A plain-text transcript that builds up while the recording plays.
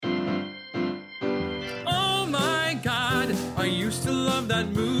used to love that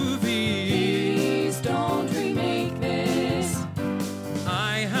movie. Please don't remake this.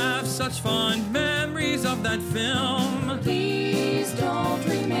 I have such fond memories of that film. Please don't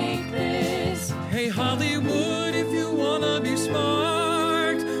remake this. Hey Hollywood, if you wanna be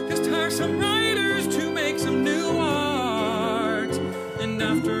smart, just hire some writers to make some new art. And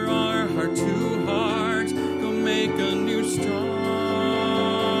after our heart to heart, go make a new start.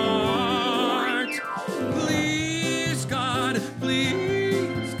 Please God,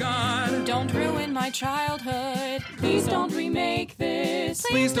 please God. Don't ruin my childhood. Please don't remake this.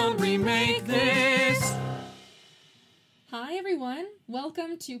 Please don't remake this. Hi, everyone.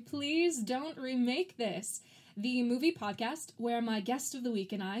 Welcome to Please Don't Remake This, the movie podcast where my guest of the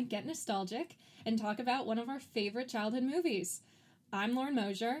week and I get nostalgic and talk about one of our favorite childhood movies. I'm Lauren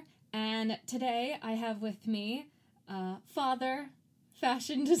Mosier, and today I have with me father,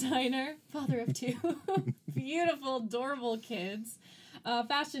 fashion designer, father of two beautiful, adorable kids,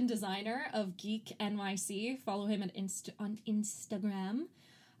 fashion designer of Geek NYC. Follow him on Instagram.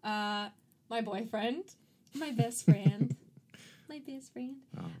 My boyfriend, my best friend. My best friend.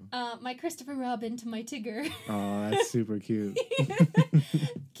 My Christopher Robin to my Tigger. Oh, that's super cute.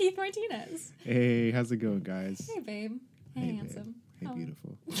 Keith Martinez. Hey, how's it going, guys? Hey, babe. Hey, handsome. Hey,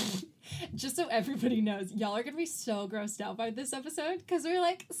 beautiful. Just so everybody knows, y'all are going to be so grossed out by this episode because we're,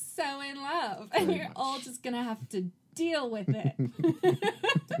 like, so in love. And Very you're much. all just going to have to deal with it.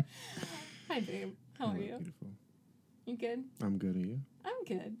 Hi, babe. How are you? Beautiful. You good? I'm good. Are you? I'm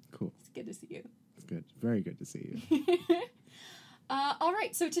good. Cool. It's good to see you. It's good. Very good to see you. All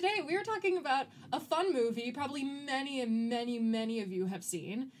right, so today we are talking about a fun movie probably many of you have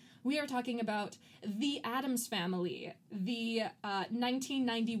seen. We are talking about The Addams Family, the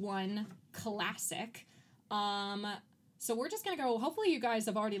 1991 classic. So we're just going to go, hopefully you guys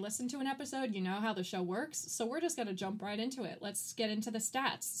have already listened to an episode, you know how the show works, so we're just going to jump right into it. Let's get into the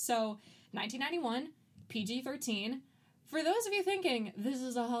stats. So, 1991, PG-13. For those of you thinking, this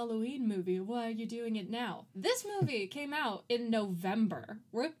is a Halloween movie, why are you doing it now? This movie came out in November.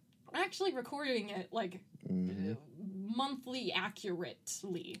 We're actually recording it, like, monthly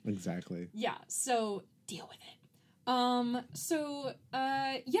accurately. Exactly. Yeah, so deal with it.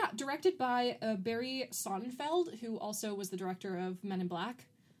 Directed by Barry Sonnenfeld, who also was the director of Men in Black.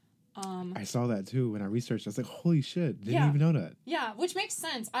 I saw that too when I researched. I was like, holy shit, didn't Yeah. even know that. Yeah, which makes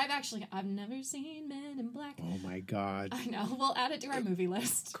sense. I've never seen Men in Black. Oh my god. I know. We'll add it to our movie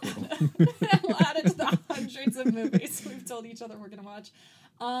list. Cool. We'll add it to the hundreds of movies we've told each other we're gonna watch.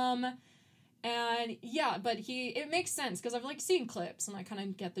 And yeah, but it makes sense because I've like seen clips and I kind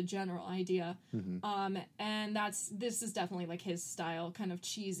of get the general idea. Mm-hmm. And this is definitely like his style, kind of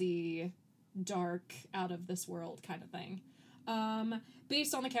cheesy, dark, out of this world kind of thing.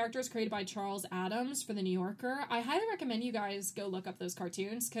 Based on the characters created by Charles Addams for The New Yorker. I highly recommend you guys go look up those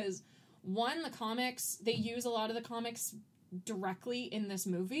cartoons because the comics, they use a lot of the comics directly in this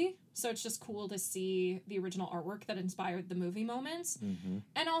movie, so it's just cool to see the original artwork that inspired the movie moments.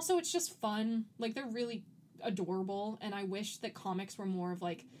 And also it's just fun, like they're really adorable, and I wish that comics were more of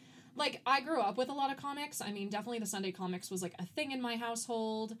like I grew up with a lot of comics. I mean, definitely the Sunday comics was like a thing in my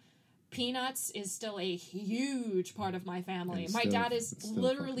household. Peanuts is still a huge part of my family. It's My still- dad is it's still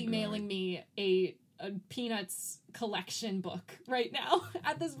literally fucking mailing me a Peanuts collection book right now.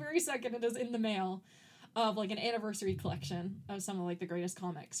 At this very second, it is in the mail, of like an anniversary collection of some of like the greatest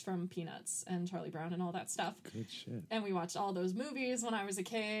comics from Peanuts and Charlie Brown and all that stuff. Good shit. And we watched all those movies when I was a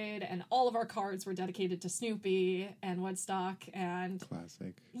kid, and all of our cards were dedicated to Snoopy and Woodstock and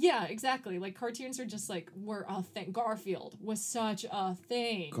Classic. yeah, exactly. Like cartoons are just like were a thing. Garfield was such a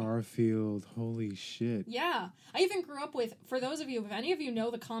thing. Garfield. Holy shit. Yeah. I even grew up with, for those of you, if any of you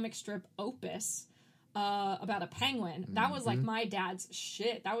know the comic strip Opus, about a penguin, that was like my dad's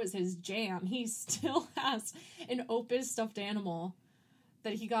shit. That was his jam. He still has an Opus stuffed animal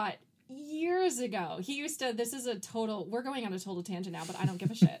that he got years ago. He used to, we're going on a total tangent now, but I don't give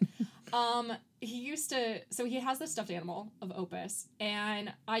a shit. He has this stuffed animal of Opus,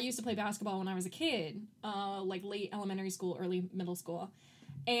 and I used to play basketball when I was a kid, like late elementary school, early middle school,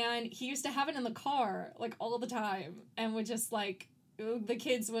 and he used to have it in the car, like, all the time, and would just, like, the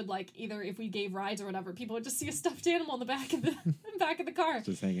kids would, like, either if we gave rides or whatever, people would just see a stuffed animal in the back of the car.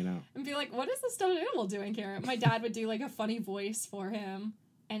 Just hanging out. And be like, what is the stuffed animal doing here? My dad would do, like, a funny voice for him.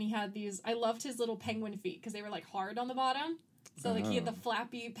 And he had I loved his little penguin feet, because they were, like, hard on the bottom. So, like, he had the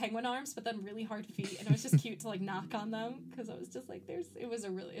flappy penguin arms, but then really hard feet. And it was just cute to, like, knock on them. Because I was just like,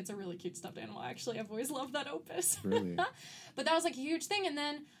 it's a really cute stuffed animal, actually. I've always loved that Opus. Really? But that was, like, a huge thing. And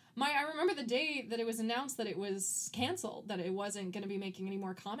then I remember the day that it was announced that it was canceled, that it wasn't going to be making any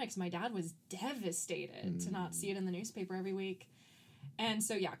more comics. My dad was devastated to not see it in the newspaper every week. And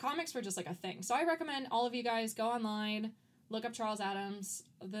so, yeah, comics were just, like, a thing. So I recommend all of you guys go online, look up Charles Addams,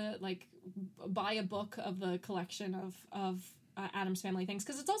 buy a book of the collection of Addams Family things.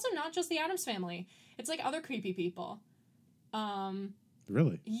 Because it's also not just the Addams Family. It's, like, other creepy people.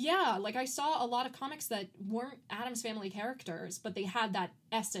 Really? Yeah, like I saw a lot of comics that weren't Addams Family characters, but they had that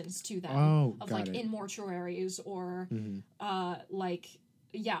essence to them of like in mortuaries or that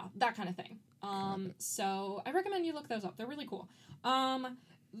kind of thing. So I recommend you look those up. They're really cool.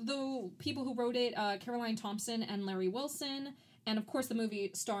 The people who wrote it, Caroline Thompson and Larry Wilson, and of course the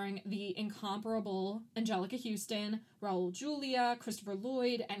movie starring the incomparable Angelica Houston, Raul Julia, Christopher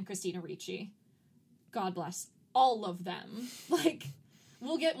Lloyd, and Christina Ricci. God bless all of them. Like,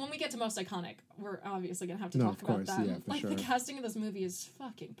 when we get to most iconic, we're obviously gonna have to talk about them. Yeah, for sure. The casting of this movie is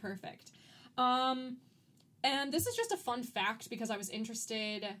fucking perfect. And this is just a fun fact because I was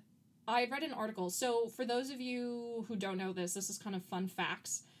interested. I had read an article. So for those of you who don't know this is kind of fun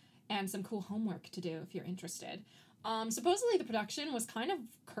facts and some cool homework to do if you're interested. Supposedly the production was kind of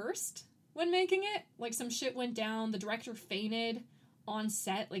cursed when making it. Like, some shit went down. The director fainted on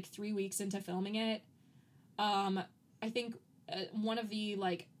set like 3 weeks into filming it. I think one of the,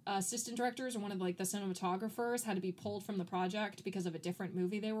 like, assistant directors or one of, like, the cinematographers had to be pulled from the project because of a different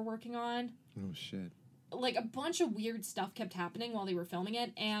movie they were working on. Oh, shit. Like, a bunch of weird stuff kept happening while they were filming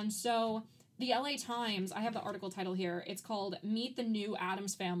it, and so the LA Times, I have the article title here, it's called Meet the New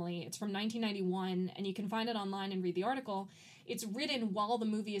Addams Family. It's from 1991, and you can find it online and read the article. It's written while the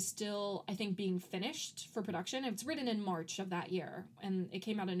movie is still, I think, being finished for production. It's written in March of that year, and it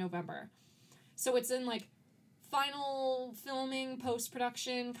came out in November. So it's in, like, final filming,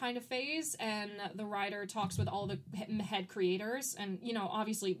 post-production kind of phase, and the writer talks with all the head creators, and, you know,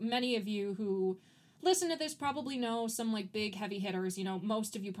 obviously many of you who listen to this probably know some, like, big heavy hitters. You know,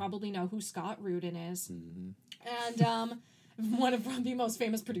 most of you probably know who Scott Rudin is. Mm-hmm. And one of the most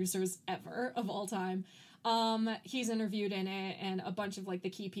famous producers ever of all time. He's interviewed in it, and a bunch of, like, the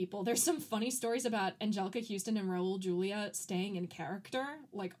key people. There's some funny stories about Angelica Houston and Raul Julia staying in character,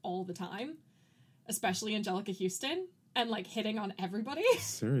 like, all the time. Especially Angelica Houston, and, like, hitting on everybody.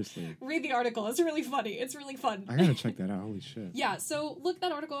 Seriously. Read the article. It's really funny. It's really fun. I gotta check that out. Holy shit. Yeah, so look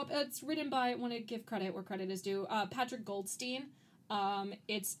that article up. It's written by, I want to give credit where credit is due, Patrick Goldstein.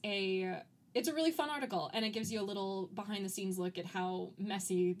 It's a really fun article, and it gives you a little behind-the-scenes look at how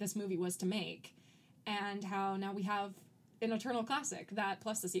messy this movie was to make, and how now we have an eternal classic. That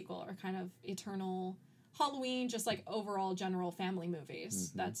plus the sequel are kind of eternal Halloween, just, like, overall general family movies.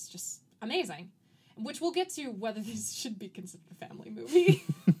 Mm-hmm. That's just amazing. Which we'll get to whether this should be considered a family movie.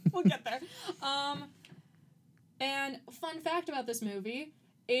 We'll get there. And fun fact about this movie,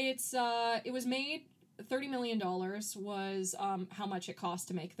 it was made, $30 million was how much it cost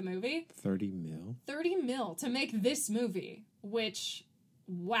to make the movie. 30 mil? 30 mil to make this movie, which,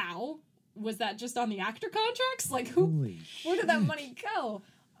 wow, was that just on the actor contracts? Like, where did that money go?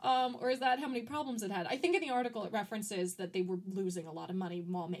 Or is that how many problems it had? I think in the article it references that they were losing a lot of money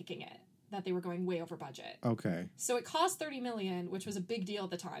while making it. That they were going way over budget. Okay. So it cost $30 million, which was a big deal at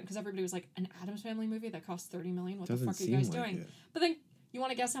the time, because everybody was like, an Addams Family movie that costs $30 million? What the fuck are you guys doing? It. But then, you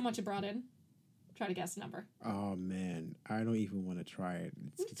want to guess how much it brought in? Try to guess a number. Oh, man. I don't even want to try it.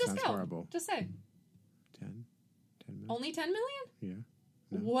 It sounds horrible. Just say. 10 million? Only 10 million?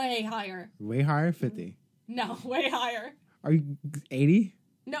 Yeah. No. Way higher. Way higher? 50? No, way higher. Are you 80?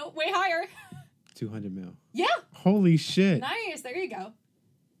 No, way higher. 200 mil. Yeah. Holy shit. Nice. There you go.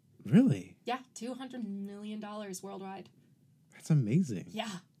 Really? Yeah, $200 million worldwide. That's amazing. Yeah.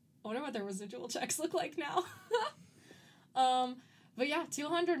 I wonder what their residual checks look like now. But yeah,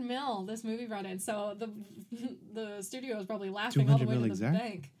 200 mil this movie brought in. So the studio is probably laughing all the way to the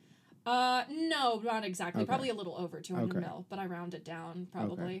bank. No, not exactly. Okay. Probably a little over 200 mil, but I rounded down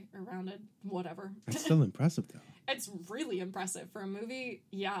probably, or rounded whatever. That's still impressive though. It's really impressive for a movie.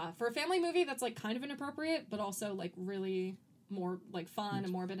 Yeah, for a family movie that's, like, kind of inappropriate, but also, like, really more, like, fun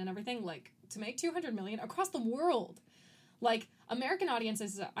and morbid and everything. Like, to make 200 million across the world. Like, American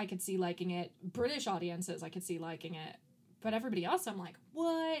audiences, I could see liking it. British audiences, I could see liking it. But everybody else, I'm like,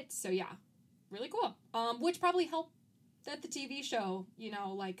 what? So, yeah. Really cool. Which probably helped that the TV show, you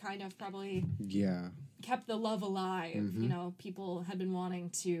know, like, kind of probably kept the love alive. Mm-hmm. You know, people had been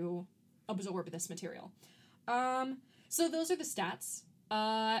wanting to absorb this material. So those are the stats.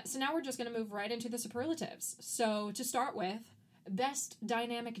 So now we're just going to move right into the superlatives. So to start with, best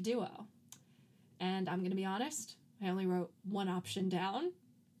dynamic duo. And I'm going to be honest, I only wrote one option down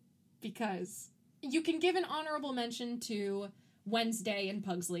because you can give an honorable mention to Wednesday and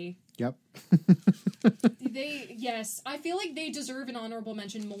Pugsley. Yep. Yes, I feel like they deserve an honorable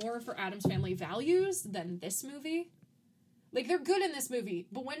mention more for Addams Family Values than this movie. Like, they're good in this movie,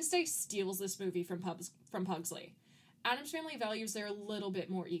 but Wednesday steals this movie from Pugsley. Addams Family Values, they're a little bit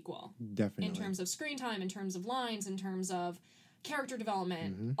more equal. Definitely. In terms of screen time, in terms of lines, in terms of character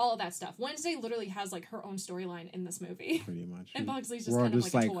development, all of that stuff. Wednesday literally has, like, her own storyline in this movie. Pretty much. And Pugsley's just We're kind of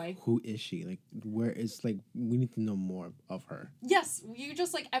just like a toy. Who is she? Like, where is, like, we need to know more of her. Yes, you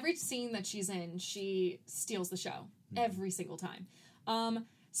just, like, every scene that she's in, she steals the show. Every single time.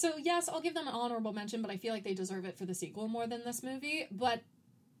 So, yes, I'll give them an honorable mention, but I feel like they deserve it for the sequel more than this movie. But,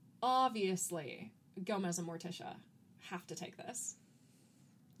 obviously, Gomez and Morticia have to take this.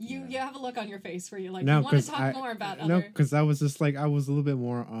 You have a look on your face where you're like, you want to talk more about other... No, because I was just like, I was a little bit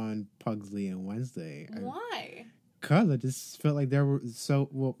more on Pugsley and Wednesday. Why? Because I just felt like there were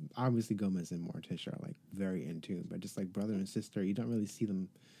well, obviously Gomez and Morticia are like very in tune, but just like brother and sister, you don't really see them,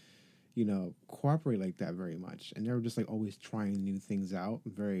 cooperate like that very much. And they were just like always trying new things out,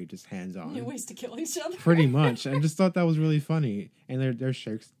 very just hands-on. New ways to kill each other. Pretty much. I just thought that was really funny. And their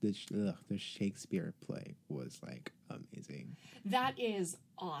Shakespeare play was like amazing. That is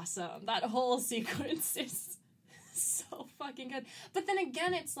awesome. That whole sequence is so fucking good. But then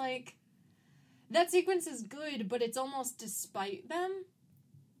again, it's like, that sequence is good, but it's almost despite them.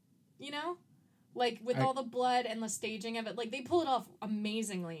 Like, with all the blood and the staging of it. Like, they pull it off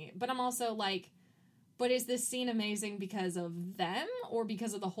amazingly. But I'm also like, but is this scene amazing because of them? Or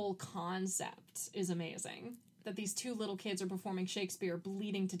because of the whole concept is amazing? That these two little kids are performing Shakespeare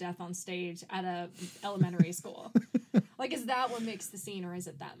bleeding to death on stage at a elementary school. Like, is that what makes the scene, or is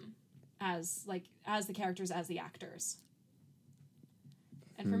it them? As the characters, as the actors?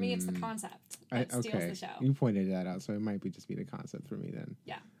 And for me, it's the concept that steals the show. You pointed that out, so it might just be the concept for me then.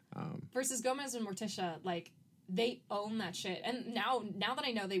 Yeah. Versus Gomez and Morticia, like, they own that shit. And now that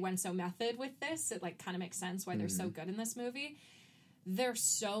I know they went so method with this, it, like, kind of makes sense why they're so good in this movie. They're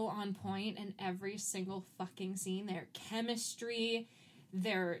so on point in every single fucking scene. Their chemistry,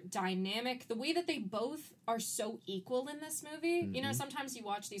 their dynamic, the way that they both are so equal in this movie. Sometimes you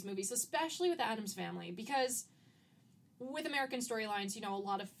watch these movies, especially with the Addams Family, because with American storylines, a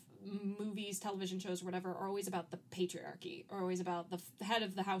lot of movies, television shows, or whatever, are always about the patriarchy, or always about the head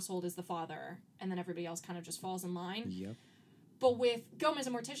of the household is the father, and then everybody else kind of just falls in line. Yep. But with Gomez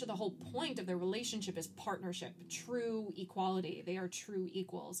and Morticia, the whole point of their relationship is partnership, true equality. They are true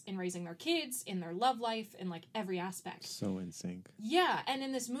equals in raising their kids, in their love life, in, like, every aspect. So in sync. Yeah, and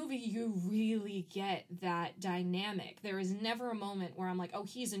in this movie, you really get that dynamic. There is never a moment where I'm like, oh,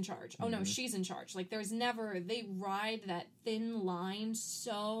 he's in charge. Oh, no, she's in charge. Like, there's never... They ride that thin line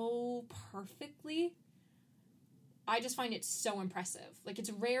so perfectly. I just find it so impressive. Like,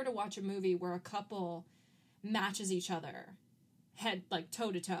 it's rare to watch a movie where a couple matches each other head, like,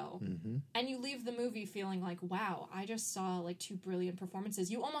 toe-to-toe. And you leave the movie feeling like, wow, I just saw, like, two brilliant performances.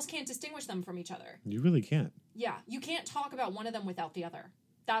 You almost can't distinguish them from each other. You really can't. Yeah, you can't talk about one of them without the other.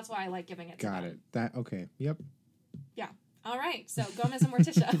 That's why I like giving it to them. Got it. That, okay. Yep. Yeah. All right, so Gomez and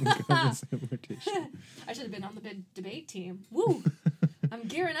Morticia. Gomez and Morticia. I should have been on the big debate team. Woo! I'm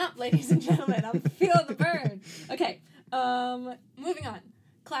gearing up, ladies and gentlemen. I'm feeling the burn. Okay, moving on.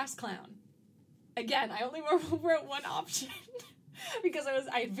 Class Clown. Again, I only wrote one option. Because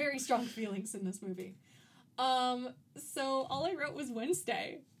I had very strong feelings in this movie. So all I wrote was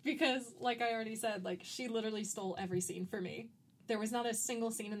Wednesday. Because, like I already said, like, she literally stole every scene for me. There was not a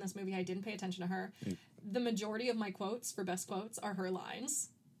single scene in this movie I didn't pay attention to her. The majority of my quotes, for best quotes, are her lines.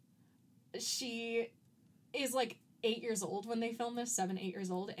 She is, like, 8 years old when they filmed this, 7, 8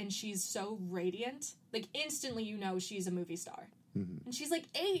 years old, and she's so radiant. Like, instantly you know she's a movie star. And she's, like,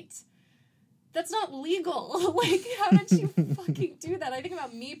 8. That's not legal. Like, how did she fucking do that? I think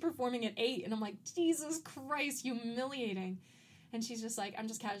about me performing at 8, and I'm like, Jesus Christ, humiliating. And she's just like, I'm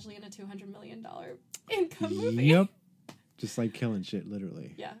just casually in a $200 million income movie. Yep. Just like killing shit,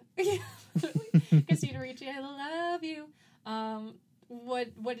 literally. Yeah. Literally. Christina Ricci, I love you.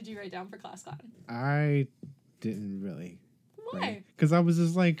 What did you write down for Class Clown? I didn't really. Why? Because I was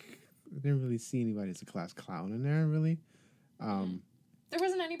just like, I didn't really see anybody as a class clown in there, really. There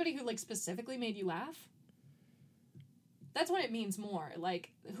wasn't anybody who, like, specifically made you laugh? That's what it means more.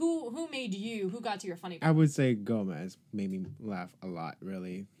 Like, who made you? Who got to your funny part? I would say Gomez made me laugh a lot,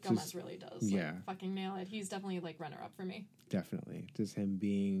 really. Gomez really does. Yeah. Like, fucking nail it. He's definitely, like, runner-up for me. Definitely. Just him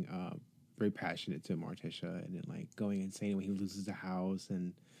being very passionate to Morticia and then, like, going insane when he loses the house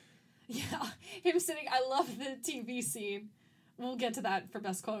and... Yeah. Him sitting... I love the TV scene. We'll get to that for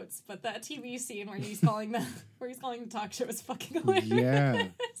best quotes, but that TV scene where he's calling the talk show is fucking hilarious. Yeah.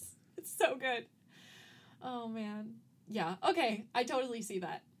 It's so good. Oh, man. Yeah. Okay. I totally see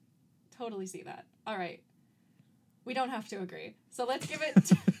that. Totally see that. All right. We don't have to agree. So let's give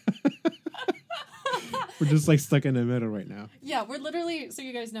it... We're just like stuck in the middle right now. Yeah, we're literally, so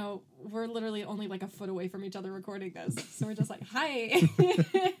you guys know, we're literally only like a foot away from each other recording this. So we're just like, hi.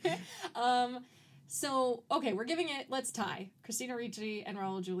 So, okay, we're giving it, let's tie. Christina Ricci and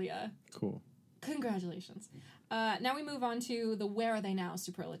Raul Julia. Cool. Congratulations. Now we move on to the where are they now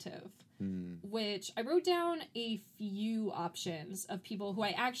superlative, which I wrote down a few options of people who I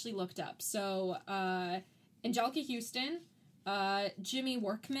actually looked up. So, Angelica Houston, Jimmy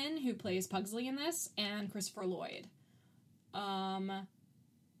Workman, who plays Pugsley in this, and Christopher Lloyd.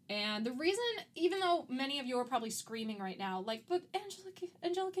 And the reason, even though many of you are probably screaming right now, like, but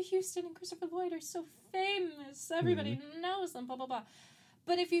Angelica Houston and Christopher Lloyd are so famous, everybody knows them, blah, blah, blah.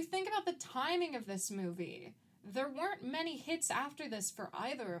 But if you think about the timing of this movie, there weren't many hits after this for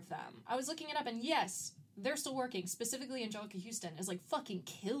either of them. I was looking it up, and yes, they're still working. Specifically, Angelica Houston is, like, fucking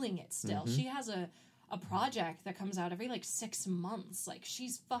killing it still. She has a project that comes out every, like, 6 months. Like,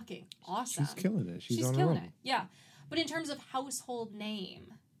 she's fucking awesome. She's killing it. She's on killing her own. it, yeah. But in terms of household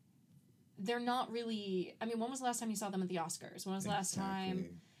name, they're not really... I mean, when was the last time you saw them at the Oscars? When was the last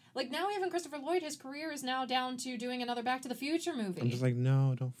time... Like, now even Christopher Lloyd, his career is now down to doing another Back to the Future movie. I'm just like,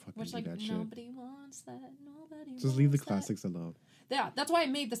 no, don't fucking Which, do like, that shit. nobody wants that. Nobody Just leave the wants that. classics alone. Yeah, that's why I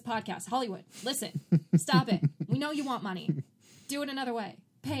made this podcast. Hollywood, listen. Stop it. We know you want money. Do it another way.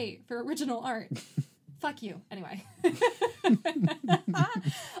 Pay for original art. Fuck you. Anyway.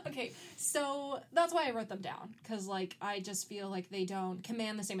 Okay, so that's why I wrote them down. Because, like, I just feel like they don't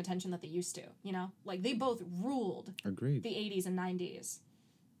command the same attention that they used to, you know? Like, they both ruled Agreed. the 80s and 90s.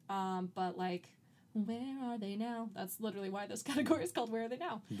 But, like, where are they now? That's literally why this category is called Where Are They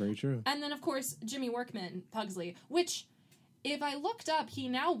Now? Very true. And then, of course, Jimmy Workman, Pugsley, which, if I looked up, he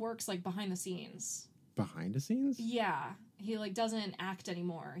now works, like, behind the scenes. Behind the scenes? Yeah. He, like, doesn't act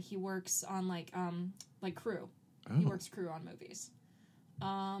anymore. He works on, like crew. Oh. He works crew on movies.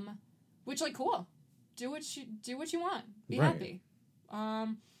 Which, like, cool. Do what you want. Be Right. happy.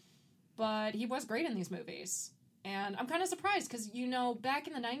 But he was great in these movies. And I'm kind of surprised, because, you know, back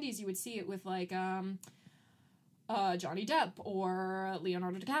in the 90s, you would see it with, like, Johnny Depp, or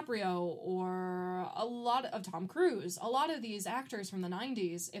Leonardo DiCaprio, or a lot of Tom Cruise. A lot of these actors from the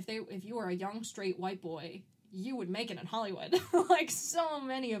 90s, if you were a young, straight, white boy, you would make it in Hollywood. Like, so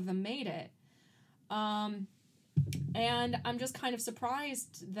many of them made it. And I'm just kind of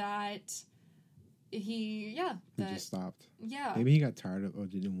surprised that he just stopped. Yeah. Maybe he got tired of or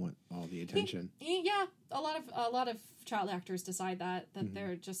didn't want all the attention. Yeah, a lot of child actors decide that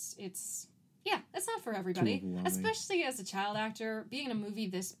they're just it's not for everybody. Too overwhelming. Especially as a child actor, being in a movie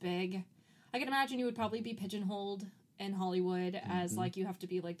this big. I can imagine you would probably be pigeonholed in Hollywood as like you have to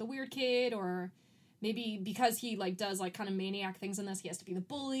be like the weird kid, or maybe because he like does like kind of maniac things in this, he has to be the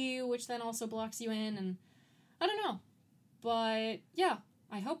bully, which then also blocks you in, and I don't know. But yeah,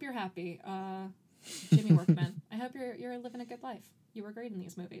 I hope you're happy. Jimmy Workman. I hope you're living a good life. You were great in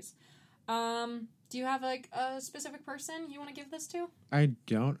these movies. Do you have like a specific person you want to give this to? I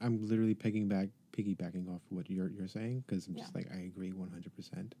don't. I'm literally piggybacking off what you're saying, because I'm just like, I agree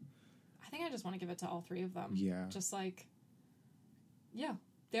 100%. I think I just want to give it to all three of them. Yeah. Just like, yeah,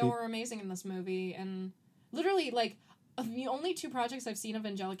 they were amazing in this movie, and literally like the only two projects I've seen of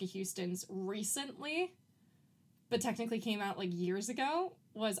Angelica Houston's recently, but technically came out like years ago,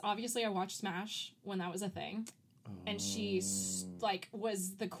 was obviously I watched Smash when that was a thing. And she, like,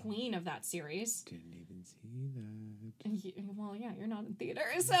 was the queen of that series. Didn't even see that. Well, yeah, you're not in theater,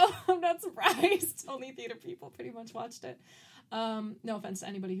 so I'm not surprised. Only theater people pretty much watched it. No offense to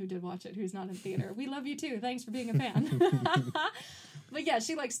anybody who did watch it who's not in theater. We love you, too. Thanks for being a fan. But, yeah,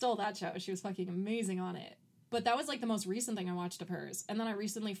 she, like, stole that show. She was fucking amazing on it. But that was, like, the most recent thing I watched of hers. And then I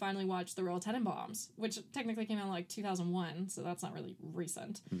recently finally watched The Royal Tenenbaums, which technically came out, like, 2001, so that's not really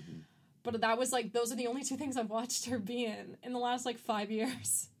recent. Mm-hmm. But that was, like, those are the only two things I've watched her be in the last, like, 5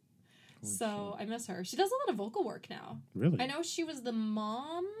 years. Holy so shit. I miss her. She does a lot of vocal work now. Really? I know she was the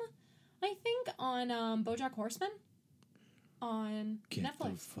mom, I think, on BoJack Horseman on Get Netflix.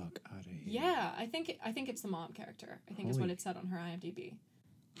 Get the fuck out of here. Yeah, I think it's the mom character, I think is what it said on her IMDb.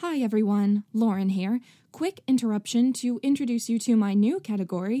 Hi everyone, Lauren here. Quick interruption to introduce you to my new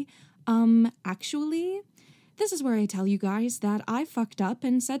category. Actually, this is where I tell you guys that I fucked up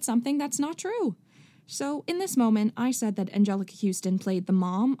and said something that's not true. So, in this moment, I said that Angelica Houston played the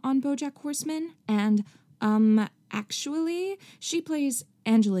mom on BoJack Horseman, and, actually, she plays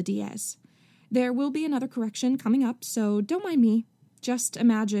Angela Diaz. There will be another correction coming up, so don't mind me. Just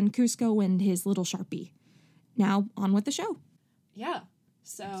imagine Cusco and his little Sharpie. Now, on with the show. Yeah,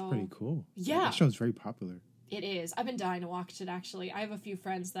 so... That's pretty cool. Yeah. That show's very popular. It is. I've been dying to watch it, actually. I have a few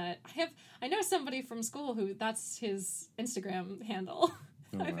friends that I know somebody from school who that's his Instagram handle.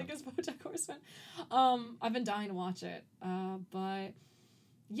 Oh, I wow. think is BoJack Horseman. I've been dying to watch it. But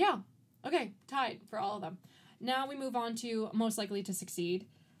yeah. Okay, tied for all of them. Now we move on to Most Likely to Succeed.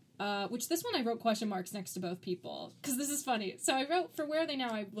 Which this one I wrote question marks next to both people. Because this is funny. So I wrote, for Where Are They Now,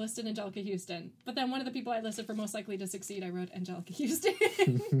 I listed Angelica Houston. But then one of the people I listed for Most Likely to Succeed, I wrote Angelica Houston.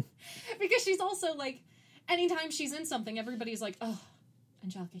 Because she's also, like, anytime she's in something, everybody's like, oh,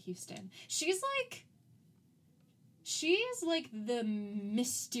 Angelica Houston. She's like the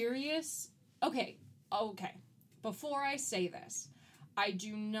mysterious... Okay. Before I say this, I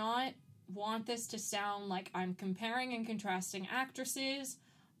do not want this to sound like I'm comparing and contrasting actresses.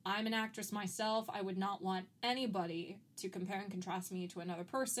 I'm an actress myself. I would not want anybody to compare and contrast me to another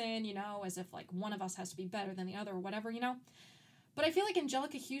person, you know, as if, like, one of us has to be better than the other or whatever, you know? But I feel like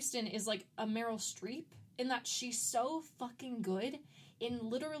Angelica Houston is like a Meryl Streep in that she's so fucking good in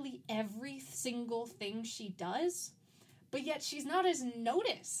literally every single thing she does, but yet she's not as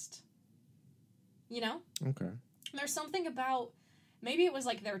noticed. You know? Okay. There's something about, maybe it was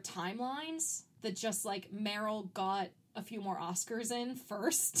like their timelines that just like Meryl got a few more Oscars in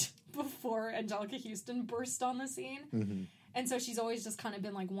first before Angelica Houston burst on the scene. Mm-hmm. And so she's always just kind of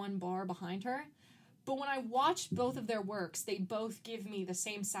been like one bar behind her. But when I watch both of their works, they both give me the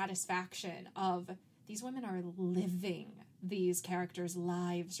same satisfaction of these women are living these characters'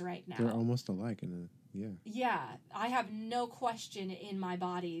 lives right now. They're almost alike in yeah. Yeah, I have no question in my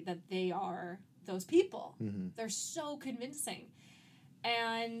body that they are those people. Mm-hmm. They're so convincing.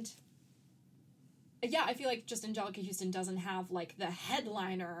 And yeah, I feel like just Angelica Houston doesn't have, like, the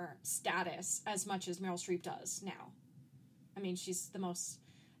headliner status as much as Meryl Streep does now. I mean, she's the most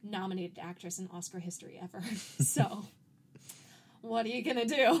nominated actress in Oscar history ever. So, what are you gonna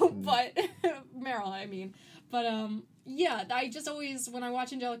do? But, Meryl, I mean. But, yeah, I just always, when I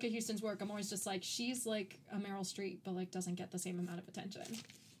watch Angelica Houston's work, I'm always just like, she's like a Meryl Streep, but, like, doesn't get the same amount of attention.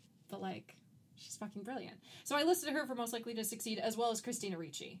 But, like, she's fucking brilliant. So I listed her for Most Likely to Succeed, as well as Christina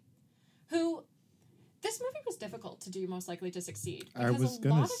Ricci, who... This movie was difficult to do Most Likely to Succeed because a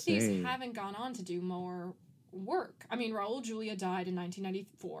lot of these haven't gone on to do more work. I mean, Raul Julia died in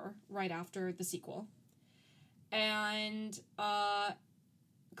 1994, right after the sequel. And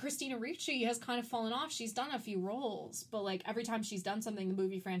Christina Ricci has kind of fallen off. She's done a few roles, but like every time she's done something, the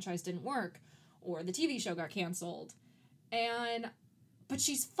movie franchise didn't work or the TV show got canceled. But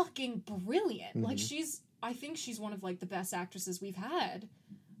she's fucking brilliant. Mm-hmm. Like I think she's one of like the best actresses we've had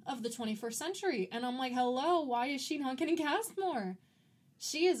of the 21st century. And I'm like, hello, why is she not getting cast more?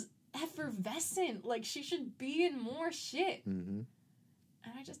 She is effervescent. Like, she should be in more shit. Mm-hmm.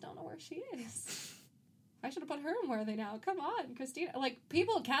 And I just don't know where she is. I should have put her in Where Are They Now? Come on, Christina. Like,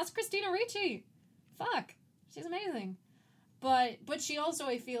 people, cast Christina Ricci. Fuck. She's amazing. But she also,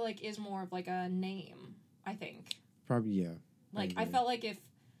 I feel like, is more of, like, a name, I think. Probably, yeah. Like, I felt like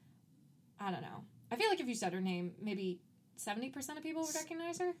I don't know. I feel like if you said her name, maybe 70% of people would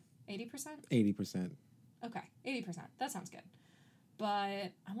recognize her? 80%? 80%. Okay, 80%. That sounds good. But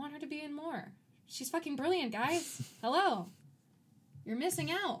I want her to be in more. She's fucking brilliant, guys. Hello. You're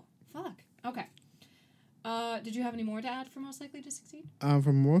missing out. Fuck. Okay. Did you have any more to add for Most Likely to Succeed?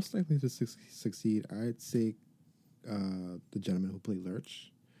 For Most Likely to Succeed, I'd say the gentleman who played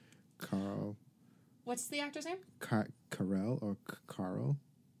Lurch, Carl. What's the actor's name? Carell or Carl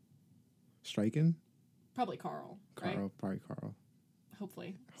Stryken? Probably Carl. Right? Probably Carl.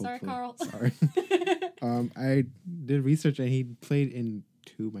 Hopefully. Sorry, Carl. Sorry. I did research and he played in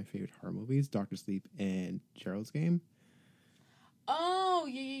two of my favorite horror movies, Dr. Sleep and Gerald's Game. Oh,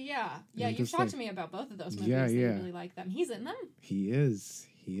 yeah. Yeah, you've talked to me about both of those movies. Yeah. You really like them. He's in them? He is.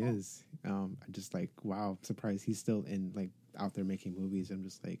 I'm just like, wow, I'm surprised he's still out there making movies. I'm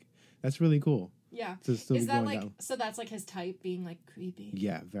just like, that's really cool. Yeah. Is that like, so that's like his type, being like creepy?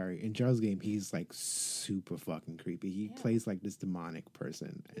 Yeah, very. In Gerald's Game, he's like super fucking creepy. He plays like this demonic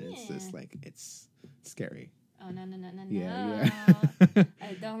person, and it's just like, it's scary. Oh, no. Yeah.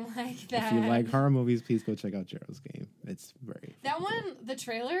 I don't like that. If you like horror movies, please go check out Gerald's Game. It's very that one, cool. The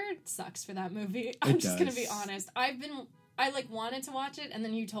trailer sucks for that movie. I'm just going to be honest. I wanted to watch it, and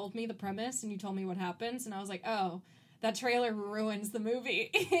then you told me the premise, and you told me what happens, and I was like, oh, that trailer ruins the movie.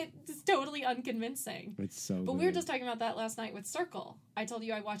 It's totally unconvincing. It's so But good. we were just talking about that last night with Circle. I told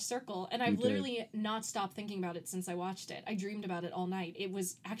you I watched Circle, and I've literally not stopped thinking about it since I watched it. I dreamed about it all night. It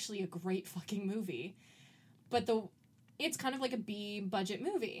was actually a great fucking movie. But it's kind of like a B-budget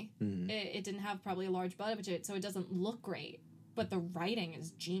movie. Mm-hmm. It didn't have probably a large budget, so it doesn't look great. But the writing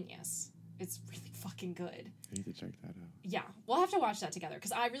is genius. It's really fucking good. I need to check that out. Yeah, we'll have to watch that together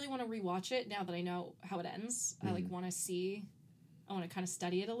because I really want to rewatch it now that I know how it ends. I want to see. I want to kind of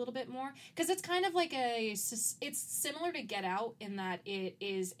study it a little bit more because it's kind of like it's similar to Get Out in that it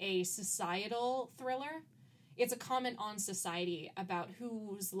is a societal thriller. It's a comment on society about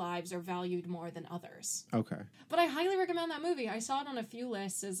whose lives are valued more than others. Okay. But I highly recommend that movie. I saw it on a few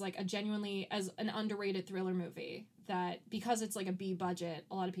lists as like as an underrated thriller movie that because it's like a B budget,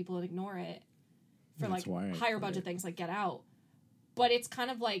 a lot of people ignore it for That's like why higher budget things like Get Out. But it's kind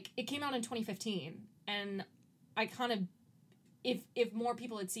of like, it came out in 2015 and I kind of, if more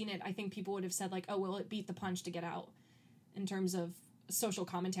people had seen it, I think people would have said like, oh, well, it beat the punch to Get Out in terms of social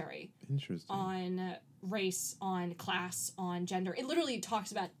commentary. Interesting. On race, on class, on gender. It literally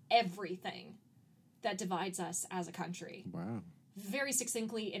talks about everything that divides us as a country. Wow. Very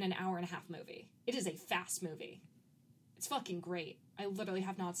succinctly in an 1.5-hour movie. It is a fast movie. It's fucking great. I literally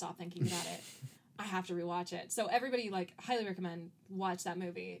have not stopped thinking about it. I have to rewatch it. So everybody, like, highly recommend watch that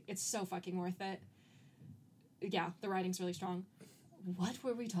movie. It's so fucking worth it. Yeah, the writing's really strong. What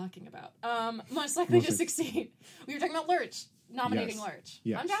were we talking about? Most likely to succeed. We were talking about Lurch. Nominating Lurch.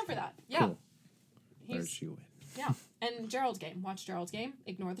 Yes. I'm down for that. Yeah. Cool. Lurch, you win. Yeah. And Gerald's Game. Watch Gerald's Game.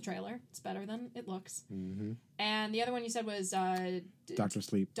 Ignore the trailer. It's better than it looks. Mm-hmm. And the other one you said was... Dr.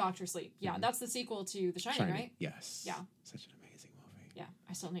 Sleep. Dr. Sleep. Yeah, that's the sequel to The Shining, right? Yes. Yeah. Such an amazing movie. Yeah.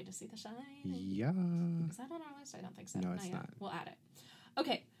 I still need to see The Shining. Yeah. Is that on our list? I don't think so. No, it's not. We'll add it.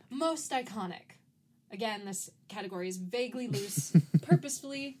 Okay. Most iconic. Again, this category is vaguely loose,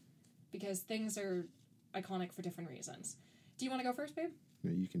 purposefully, because things are iconic for different reasons. Do you want to go first, babe?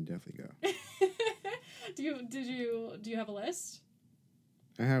 No, you can definitely go. Do you have a list?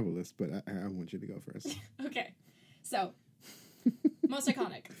 I have a list, but I want you to go first. Okay. So, most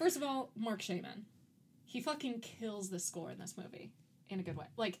iconic. First of all, Mark Shaman. He fucking kills the score in this movie. In a good way.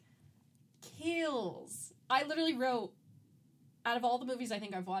 Like, kills. I literally wrote, out of all the movies I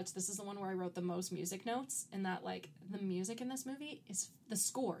think I've watched, this is the one where I wrote the most music notes, and that, like, the music in this movie is, the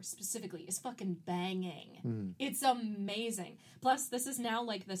score specifically, is fucking banging. Mm. It's amazing. Plus, this is now,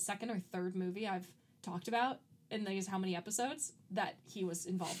 like, the second or third movie I've talked about in these how many episodes that he was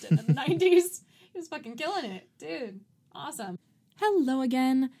involved in the 90s. He was fucking killing it. Dude, awesome. Hello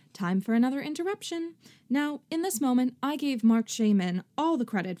again. Time for another interruption. Now, in this moment, I gave Mark Shaman all the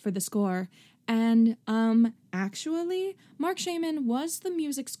credit for the score. And, actually, Mark Shaman was the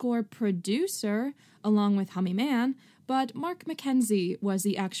music score producer, along with Hummy Man, but Mark McKenzie was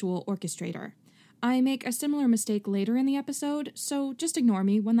the actual orchestrator. I make a similar mistake later in the episode, so just ignore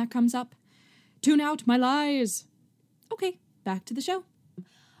me when that comes up. Tune out my lies! Okay, back to the show.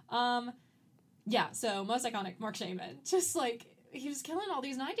 Yeah, so most iconic, Mark Shaman. Just, like, he was killing all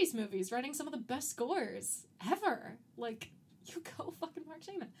these 90s movies, writing some of the best scores ever. Like, you go fucking Mark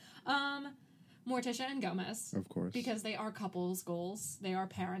Shaman. Morticia and Gomez. Of course. Because they are couples goals. They are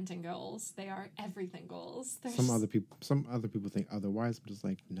parenting goals. They are everything goals. Some other people think otherwise, but it's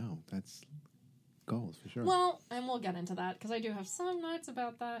like, no, that's goals for sure. Well, and we'll get into that, because I do have some notes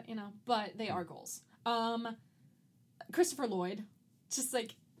about that, but they are goals. Christopher Lloyd, just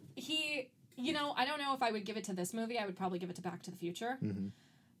like, he, I don't know if I would give it to this movie. I would probably give it to Back to the Future. Mm-hmm.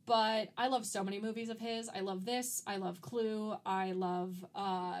 But I love so many movies of his. I love this. I love Clue. I love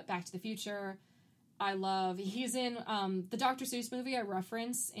Back to the Future. He's in the Dr. Seuss movie I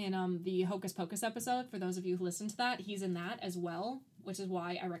reference in the Hocus Pocus episode. For those of you who listen to that, he's in that as well, which is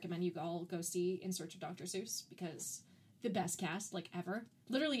why I recommend you all go see In Search of Dr. Seuss, because the best cast, like, ever.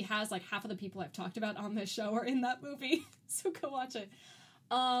 Literally has, like, half of the people I've talked about on this show are in that movie, so go watch it.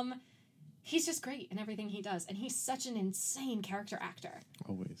 He's just great in everything he does, and he's such an insane character actor.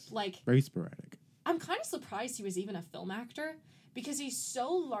 Always. Like, very sporadic. I'm kind of surprised he was even a film actor, because he's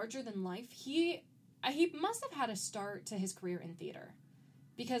so larger than life. He must have had a start to his career in theater,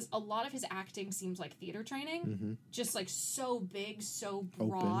 because a lot of his acting seems like theater training. Mm-hmm. Just, like, so big, so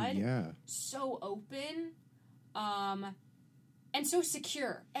broad. Open, yeah. So open. And so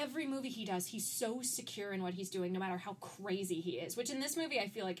secure. Every movie he does, he's so secure in what he's doing, no matter how crazy he is. Which in this movie, I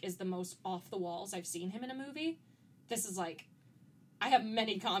feel like is the most off the walls I've seen him in a movie. This is like, I have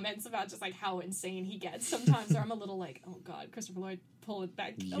many comments about just like how insane he gets sometimes, where I'm a little like, oh god, Christopher Lloyd, pull it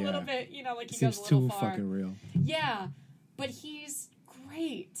back a little bit, like he seems goes a little too far. fucking real. Yeah, but he's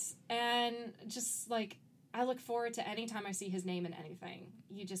great, and just like, I look forward to any time I see his name in anything.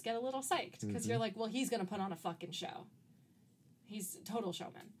 You just get a little psyched, because you're like, well, he's gonna put on a fucking show. He's a total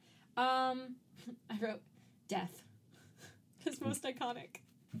showman. I wrote Death. His most iconic.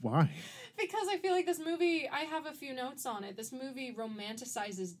 Why? Because I feel like this movie, I have a few notes on it. This movie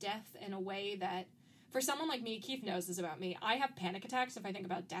romanticizes death in a way that For someone like me, Keith knows this about me. I have panic attacks if I think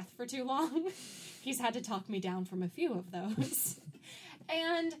about death for too long. He's had to talk me down from a few of those.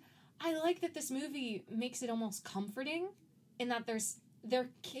 And I like that this movie makes it almost comforting in that there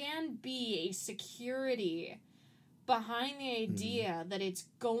can be a security behind the idea that it's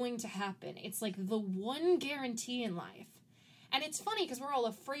going to happen. It's like the one guarantee in life. And it's funny because we're all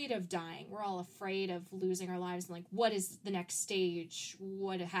afraid of dying. We're all afraid of losing our lives and like, what is the next stage?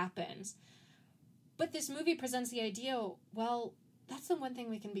 What happens? But this movie presents the idea, well, that's the one thing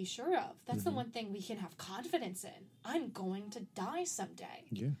we can be sure of. That's the one thing we can have confidence in. I'm going to die someday.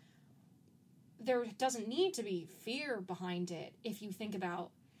 Yeah. There doesn't need to be fear behind it if you think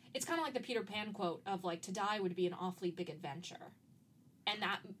about... It's kind of like the Peter Pan quote of, like, to die would be an awfully big adventure. And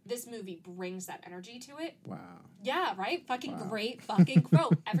that this movie brings that energy to it. Wow. Yeah, right? Fucking great fucking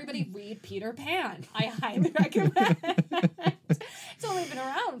quote. Everybody read Peter Pan. I highly recommend. It's only been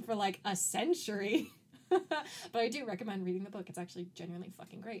around for like a century. But I do recommend reading the book. It's actually genuinely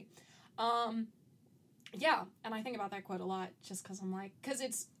fucking great. Yeah, and I think about that quote a lot just because I'm like, because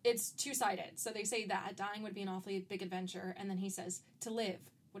it's two-sided. So they say that dying would be an awfully big adventure, and then he says to live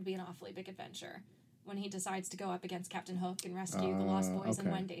would be an awfully big adventure when he decides to go up against Captain Hook and rescue the Lost Boys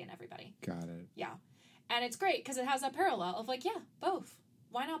and Wendy and everybody. Got it. Yeah. And it's great because it has that parallel of like, yeah, both.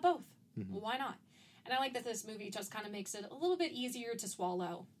 Why not both? Well, why not? And I like that this movie just kind of makes it a little bit easier to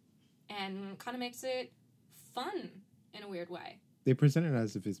swallow and kind of makes it fun in a weird way. They present it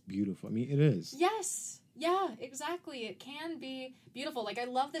as if it's beautiful. I mean, it is. Yes. Yeah, exactly. It can be beautiful. Like, I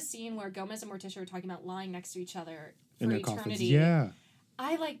love the scene where Gomez and Morticia are talking about lying next to each other for In their eternity. coffins. Yeah.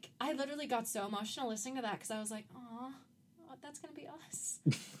 I literally got so emotional listening to that because I was like, aw, that's going to be us.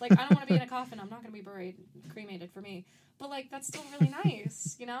 Like, I don't want to be in a coffin. I'm not going to be buried, cremated for me. But, like, that's still really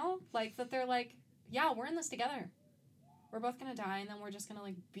nice, you know? Like, that they're like, yeah, we're in this together. We're both going to die, and then we're just going to,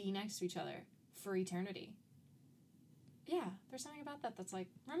 like, be next to each other for eternity. Yeah, there's something about that that's, like,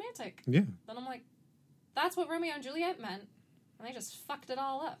 romantic. Yeah. Then I'm like, that's what Romeo and Juliet meant. And they just fucked it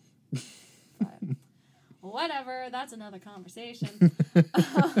all up. But whatever, that's another conversation.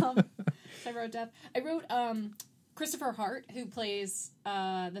 I wrote death. I wrote Christopher Hart, who plays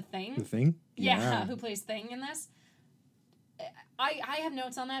the Thing. The Thing? Yeah, who plays Thing in this. I have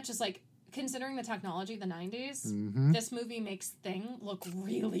notes on that, just like, considering the technology of the 90s, this movie makes Thing look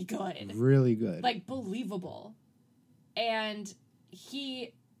really good. Really good. Like, believable. And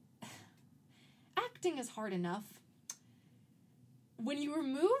acting is hard enough. When you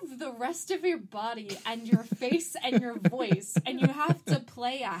remove the rest of your body and your face and your voice, and you have to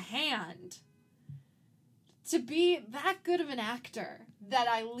play a hand, to be that good of an actor, that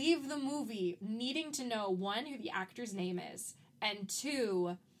I leave the movie needing to know, one, who the actor's name is, and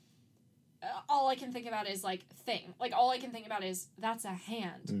two, all I can think about is, like, Thing. Like, all I can think about is, that's a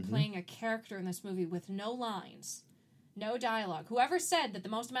hand playing a character in this movie with no lines, no dialogue. Whoever said that the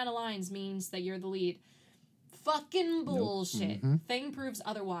most amount of lines means that you're the lead, fucking bullshit. Nope. Thing proves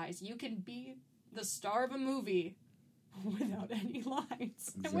otherwise. You can be the star of a movie without any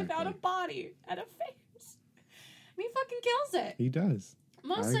lines and without a body and a face. And he fucking kills it. He does.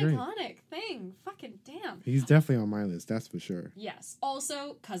 Most iconic Thing. Fucking damn. He's definitely on my list, that's for sure. Yes.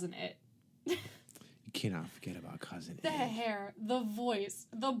 Also, Cousin It. You cannot forget about Cousin The It. hair, the voice,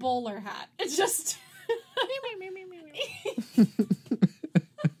 the bowler hat. It's just...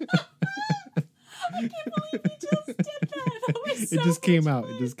 I can't believe he just did that. That was so It just came out.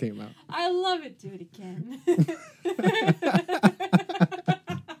 fun. It just came out. I love it. Do it again.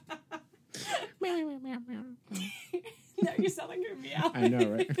 No, you sound like you're meowing. I know,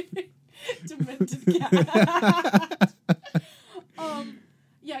 right? Demented cat.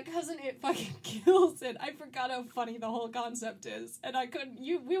 Yeah, Cousin It fucking kills it. I forgot how funny the whole concept is, and I couldn't.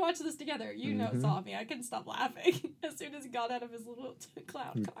 We watched this together. You know, saw me. I couldn't stop laughing as soon as he got out of his little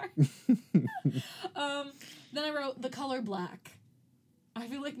clown car. Then I wrote The Color Black. I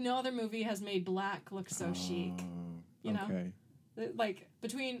feel like no other movie has made black look so chic. You know, like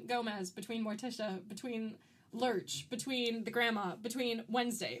between Gomez, between Morticia, between Lurch, between the grandma, between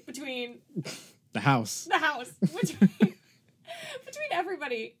Wednesday, between the house, between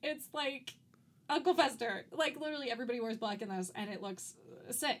everybody, it's like Uncle Fester. Like, literally everybody wears black in this, and it looks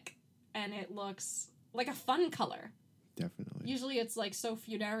sick, and it looks like a fun color. Definitely. Usually it's like so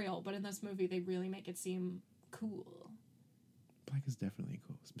funereal, but in this movie they really make it seem cool. Black is definitely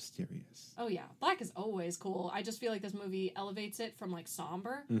cool. It's mysterious. Oh yeah, black is always cool. I just feel like this movie elevates it from like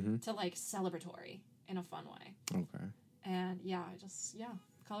somber to like celebratory in a fun way. Okay. And yeah,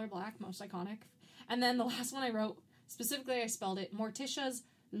 Color Black, most iconic. And then the last one I wrote, specifically I spelled it Morticia's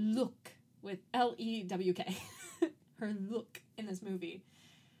look with Lewk. Her look in this movie.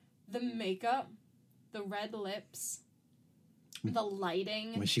 The makeup the red lips, the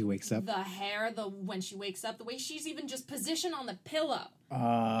lighting, When she wakes up. the hair, when she wakes up, the way she's even just positioned on the pillow.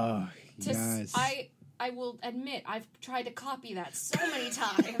 Oh, yes. I will admit, I've tried to copy that so many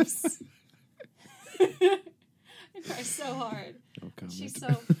times. I try so hard. No comment. She's so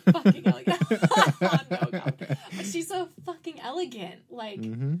fucking elegant. No comment. She's so fucking elegant. Like,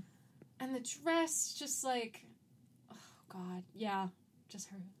 Mm-hmm. and the dress, just like, oh god, yeah, just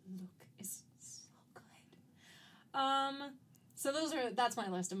her look is so good. So that's my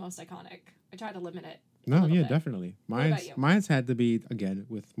list of most iconic. I try to limit it. a No, little yeah, bit. definitely. about Mine's you? mine's had to be, again,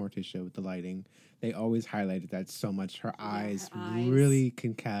 with Morticia, with the lighting. They always highlighted that so much. Her eyes her eyes. really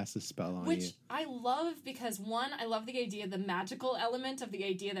can cast a spell on you. Which I love because one, I love the idea, the magical element of the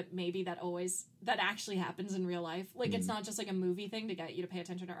idea that maybe that actually happens in real life. Like it's not just like a movie thing to get you to pay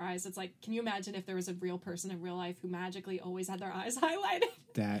attention to her eyes. It's like, can you imagine if there was a real person in real life who magically always had their eyes highlighted?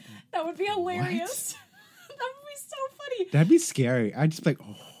 That That would be hilarious. That would be so funny. that'd be scary. I'd just be like,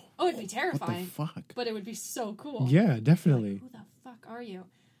 Oh, it'd be what the terrifying. fuck? But it would be so cool. Yeah, definitely. Like, who the fuck are you?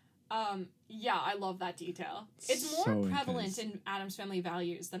 Yeah, I love that detail. It's more So prevalent intense. in Addams Family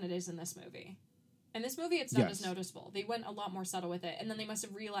Values than it is in this movie. In this movie, it's not as Yes. noticeable. They went a lot more subtle with it, and then they must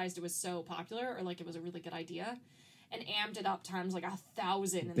have realized it was so popular, or like it was a really good idea, and amped it up times like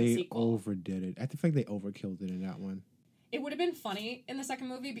 1,000 in the They sequel. overdid it. I feel like they overkilled it in that one. It would have been funny in the second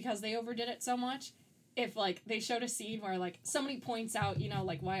movie because they overdid it so much. If like they showed a scene where like somebody points out, you know,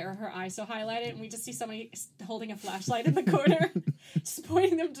 like why are her eyes so highlighted, and we just see somebody holding a flashlight in the corner, just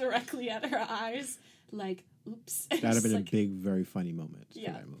pointing them directly at her eyes, like oops. And That'd have just, been like, a big, very funny moment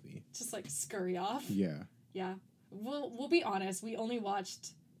Yeah. for that movie. just like scurry off. Yeah. Yeah, we'll be honest. We only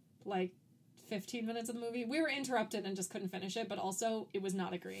watched like 15 minutes of the movie. We were interrupted and just couldn't finish it, but also it was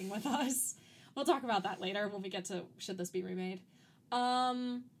not agreeing with us. We'll talk about that later when we get to should this be remade.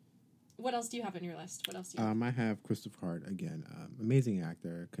 What else do you have on your list? What else do you have? I have Christopher Hart again, amazing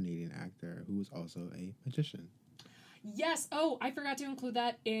actor, Canadian actor who was also a magician. Yes. Oh, I forgot to include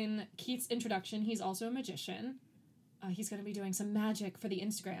that in Keith's introduction. He's also a magician. He's going to be doing some magic for the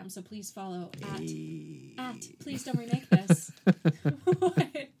Instagram, so please follow at Please Don't Remake This.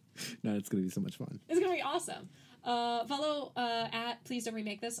 No, it's gonna be so much fun. It's going to be awesome. Follow at Please Don't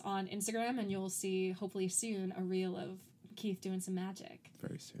Remake This on Instagram, and you'll see, hopefully soon, a reel of Keith doing some magic.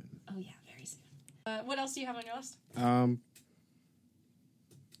 Very soon. Oh, yeah, very soon. What else do you have on your list?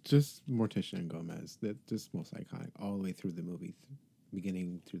 Just Morticia and Gomez. They're just most iconic all the way through the movie,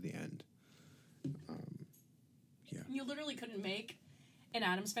 beginning through the end. Yeah. You literally couldn't make an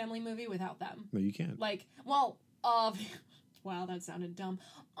Addams Family movie without them. No, you can't. Like, well, wow, that sounded dumb.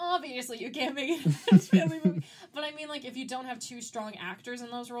 Obviously, you can't make an Addams Family movie. But I mean, like, if you don't have two strong actors in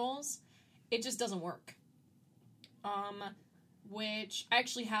those roles, it just doesn't work. Which I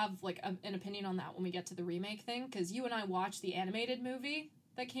actually have, like, an opinion on that when we get to the remake thing, because you and I watched the animated movie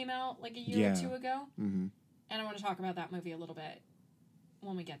that came out, like, a year or two ago. Mm-hmm. And I want to talk about that movie a little bit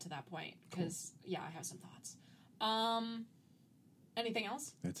when we get to that point, because, yeah, I have some thoughts. Anything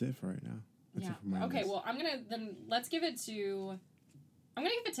else? That's it for right now. That's it for my Okay, list. well, let's give it to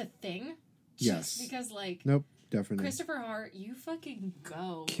Thing. Yes. Just because, like, Nope, definitely. Christopher Hart, you fucking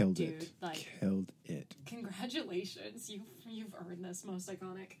go, Killed dude. it. Like, Killed it. congratulations. You've earned this most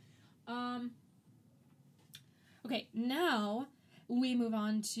iconic. Okay, now we move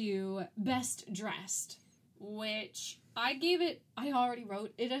on to Best Dressed, which I already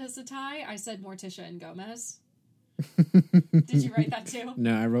wrote it as a tie. I said Morticia and Gomez. Did you write that too?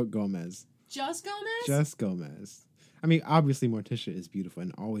 No, I wrote Gomez. Just Gomez? Just Gomez. I mean, obviously Morticia is beautiful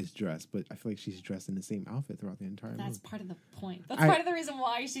and always dressed, but I feel like she's dressed in the same outfit throughout the entire That's movie. part of the point. That's part of the reason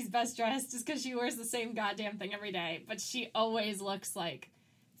why she's best dressed, is because she wears the same goddamn thing every day, but she always looks like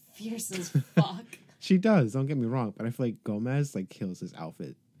fierce as fuck. She does, don't get me wrong, but I feel like Gomez like kills his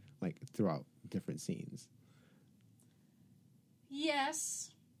outfit like throughout different scenes. Yes,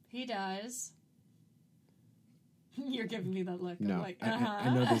 he does. You're giving me that look. No, I'm like,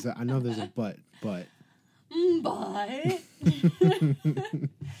 I know there's a but. But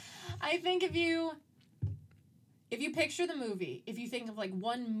I think if you picture the movie, if you think of like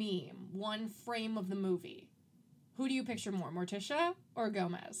one meme, one frame of the movie, who do you picture more, Morticia or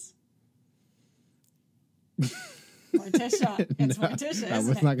Gomez? Morticia. It's Morticia, I isn't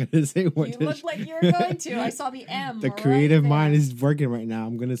was it? not going to say Morticia. You look like you were going to. I saw the M. The right creative there. mind is working right now.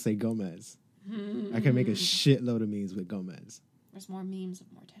 I'm going to say Gomez. I can make a shitload of memes with Gomez. There's more memes of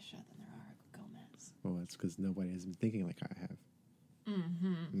Morticia than there are of Gomez. Well, that's because nobody has been thinking like I have.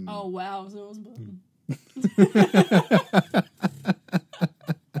 Mm-hmm. Oh, wow. So it was...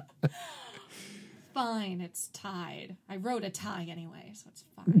 Fine, it's tied. I wrote a tie anyway, so it's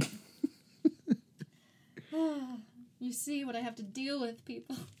fine. You see what I have to deal with,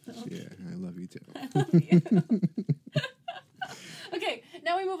 people. Yeah, I love you too. I love you. Okay,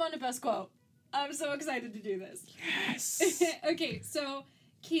 now we move on to best quote. I'm so excited to do this. Yes. Okay, so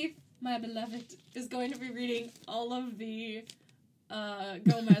Keith, my beloved, is going to be reading all of the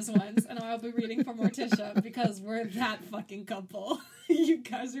Gomez ones, and I'll be reading for Morticia because we're that fucking couple. You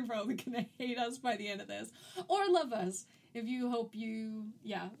guys are probably gonna hate us by the end of this, or love us. If you hope you,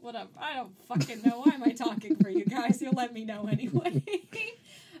 yeah, whatever. I don't fucking know. Why am I talking for you guys? You'll let me know anyway.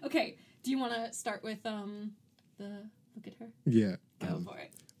 Okay, do you want to start with the look at her? Yeah. Go for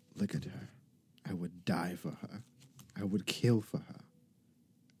it. Look at her. I would die for her. I would kill for her.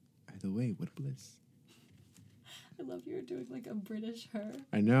 Either way, what bliss. I love you're doing like a British her.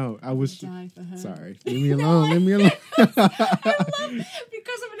 I know. I was Die for her. sorry. Leave me alone. Leave me alone. I love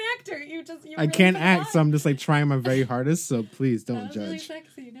because of an actor. You I can't act, so I'm just like trying my very hardest. So please don't That was judge. really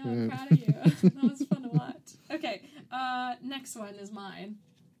sexy. No, I'm proud of you. That was fun to watch. Okay, next one is mine.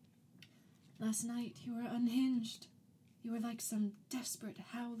 Last night you were unhinged. You were like some desperate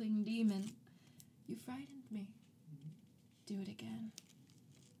howling demon. You frightened me. Do it again.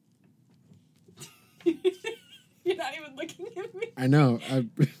 You're not even looking at me. I know. I'm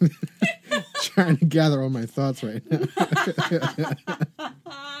trying to gather all my thoughts right now. That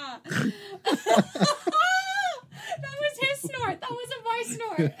was his snort. That wasn't my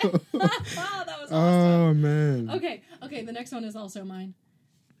snort. That was awesome. Oh man. Okay, the next one is also mine.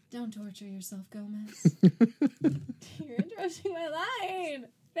 Don't torture yourself, Gomez. You're interrupting my line,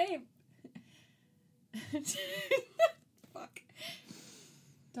 babe. Fuck.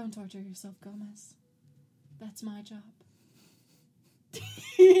 Don't torture yourself, Gomez. That's my job.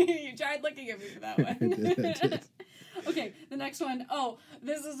 You tried looking at me for that one. I did. Okay, the next one. Oh,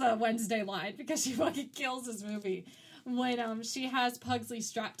 this is a Wednesday line because she fucking kills this movie. When she has Pugsley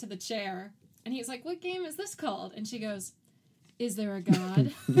strapped to the chair, and he's like, "What game is this called?" And she goes, "Is there a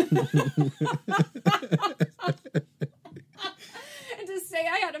god?" And to say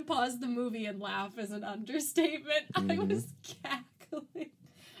I had to pause the movie and laugh is an understatement. I was cackling.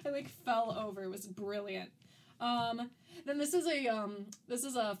 I like fell over. It was brilliant. Then this is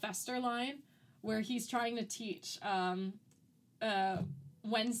a Fester line where he's trying to teach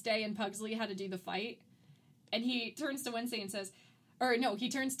Wednesday and Pugsley how to do the fight, and he turns to Wednesday and says, or no, he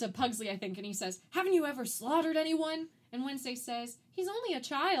turns to Pugsley, I think, and he says, "Haven't you ever slaughtered anyone?" And Wednesday says, "He's only a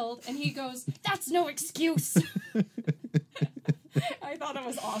child," and he goes, "That's no excuse." I thought it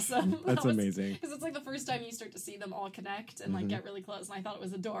was awesome. That's amazing. Because it's like the first time you start to see them all connect and like get really close, and I thought it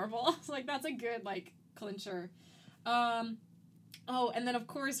was adorable. I was like, that's a good like clincher. Oh, and then of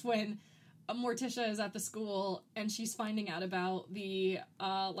course when Morticia is at the school and she's finding out about the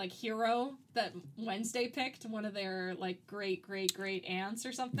like hero that Wednesday picked, one of their like great aunts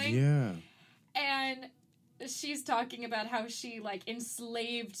or something. Yeah. And she's talking about how she like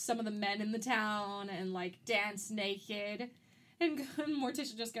enslaved some of the men in the town and like danced naked. And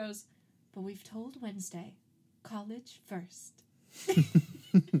Morticia just goes, "But we've told Wednesday, college first." I'm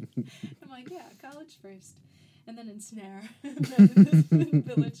like, yeah, college first. And then ensnare. The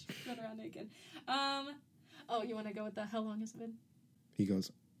village, run around naked. Oh, you want to go with the how long has it been? He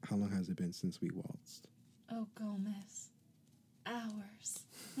goes, "How long has it been since we waltzed?" Oh, Gomez. Hours.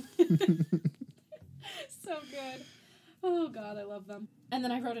 So good. Oh, God, I love them. And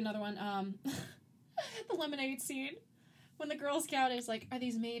then I wrote another one. The lemonade scene. When the Girl Scout is like, "Are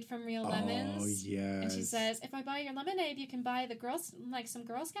these made from real lemons?" Oh, yes. And she says, "If I buy your lemonade, you can buy some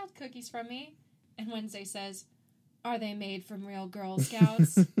Girl Scout cookies from me." And Wednesday says, "Are they made from real Girl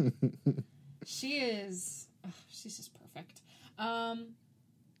Scouts?" She's just perfect.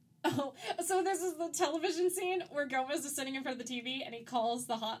 Oh, so this is the television scene where Gomez is sitting in front of the TV and he calls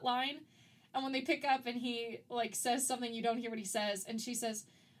the hotline. And when they pick up and he, like, says something, you don't hear what he says. And she says,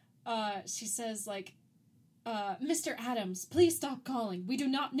 like, "Mr. Adams, please stop calling. We do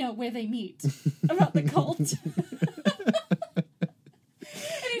not know where they meet." About the cult.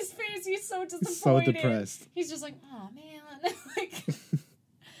 And his face, he's so disappointed. So depressed. He's just like, "Oh, man." Like,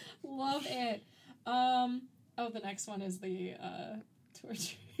 love it. Oh, the next one is the,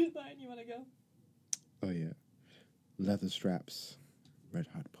 torture line. You want to go? Oh yeah. Leather straps, red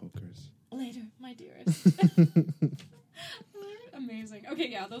hot pokers. Later, my dearest. Amazing. Okay,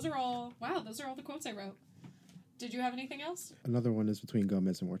 yeah, those are all the quotes I wrote. Did you have anything else? Another one is between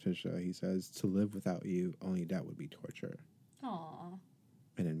Gomez and Morticia. He says, "To live without you, only that would be torture." Aw.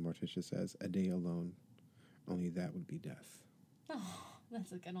 And then Morticia says, "A day alone, only that would be death." Oh,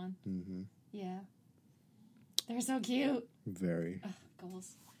 that's a good one. Mm-hmm. Yeah. They're so cute. Very. Ugh,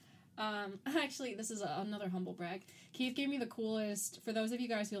 goals. Actually, this is another humble brag. Keith gave me the coolest, for those of you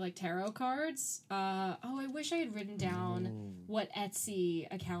guys who like tarot cards, I wish I had written down what Etsy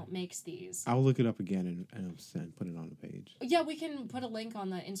account makes these. I'll look it up again and put it on the page. Yeah, we can put a link on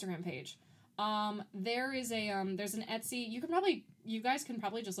the Instagram page. There is there's an Etsy, you guys can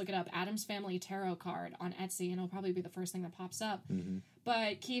probably just look it up, Addams Family Tarot card on Etsy, and it'll probably be the first thing that pops up. Mm-hmm.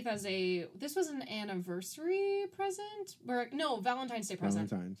 But Keith has this was an anniversary present? Valentine's Day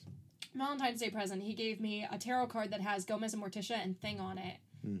present. Valentine's Day present. He gave me a tarot card that has Gomez and Morticia and Thing on it,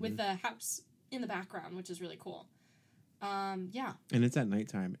 with the house in the background, which is really cool. Yeah. And it's at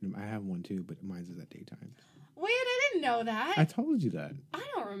nighttime. And I have one too, but mine's is at daytime. Wait, I didn't know that. I told you that. I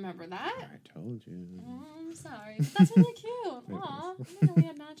don't remember that. I told you. Oh, I'm sorry. But that's really cute. Aw. I didn't know we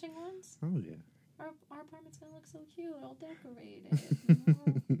had matching ones. Oh, yeah. Our apartment's gonna look so cute, all decorated.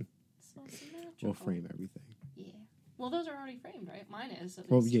 So symmetrical. We'll frame everything. Yeah. Well, those are already framed, right? Mine is. At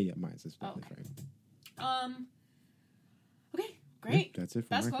Well, least. yeah, mine's is definitely framed. Okay, great. Yeah, that's it for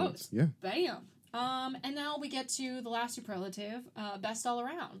Best my quotes. quotes. Yeah. Bam. And now we get to the last superlative, best all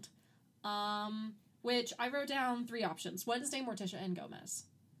around. Which I wrote down 3 options: Wednesday, Morticia, and Gomez.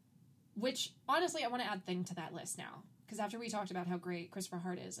 Which, honestly, I want to add Thing to that list now. Because after we talked about how great Christopher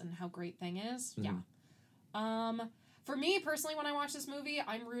Hart is and how great Thing is, yeah. For me, personally, when I watch this movie,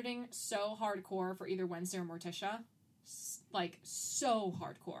 I'm rooting so hardcore for either Wednesday or Morticia. Like, so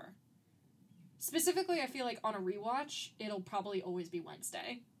hardcore. Specifically, I feel like on a rewatch, it'll probably always be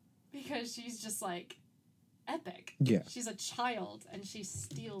Wednesday. Because she's just, like, epic. Yeah. She's a child, and she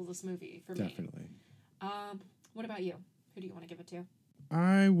steals this movie for me. Definitely. What about you? Who do you want to give it to?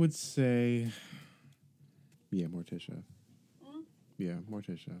 I would say, yeah, Morticia. Mm? Yeah,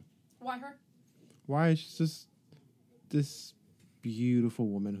 Morticia. Why her? Why? She's just this beautiful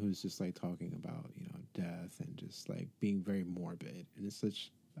woman who's just, like, talking about, death and just, like, being very morbid. And it's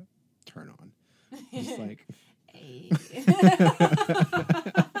such a turn on. Just, like... Hey.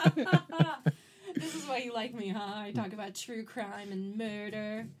 This is why you like me, huh? I talk about true crime and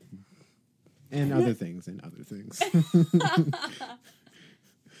murder. And other things.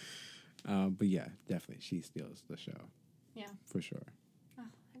 But yeah, definitely. She steals the show. Yeah. For sure. Oh,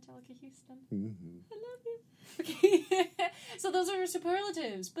 Angelica Houston. Mm-hmm. I love you. Okay. So those are our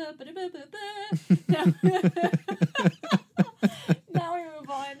superlatives. Now we move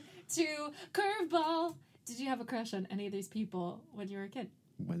on to Curveball. Did you have a crush on any of these people when you were a kid?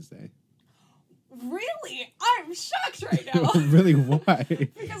 Wednesday. Really? I'm shocked right now. Really? Why?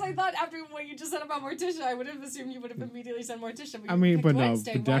 Because I thought after what you just said about Morticia, I would have assumed you would have immediately said Morticia. I mean, but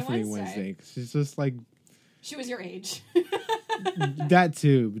Wednesday. no, but definitely Wednesday. She's just like... She was your age. That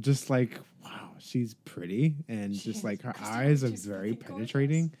too. Just like, wow, she's pretty. And just like her eyes are very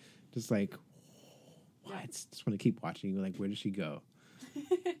penetrating. Gorgeous. Just like, what? Yeah. Just want to keep watching. Like, where does she go?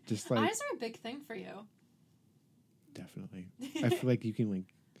 Just like... Eyes are a big thing for you. Definitely. I feel like you can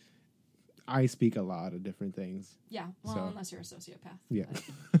like... I speak a lot of different things. Yeah, well, unless you're a sociopath. Yeah.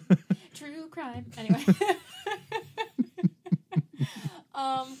 True crime. Anyway.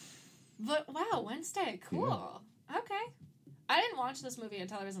 But wow, Wednesday, cool. Yeah. Okay. I didn't watch this movie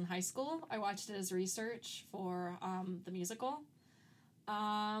until I was in high school. I watched it as research for the musical. But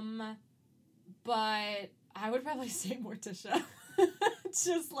I would probably say Morticia.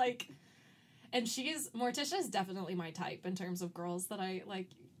 Just like... And Morticia is definitely my type in terms of girls that I, like,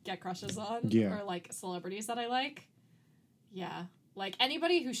 get crushes on. Yeah. Or, like, celebrities that I like. Yeah. Like,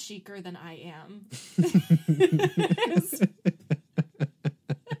 anybody who's chicer than I am.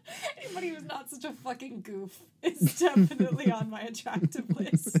 Anybody who's not such a fucking goof is definitely on my attractive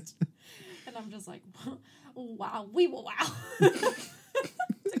list. And I'm just like, wow, we will wow.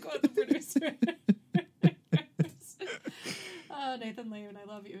 To quote the producer. Oh, Nathan Lane, I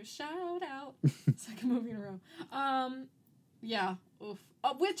love you. Shout out. Second movie in a row. Yeah. Oof.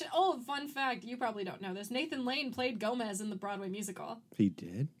 Fun fact, you probably don't know this. Nathan Lane played Gomez in the Broadway musical. He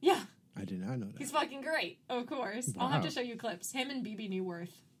did? Yeah. I did not know that. He's fucking great, of course. Wow. I'll have to show you clips. Him and BB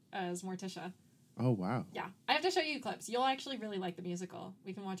Newworth as Morticia. Oh, wow. Yeah. I have to show you clips. You'll actually really like the musical.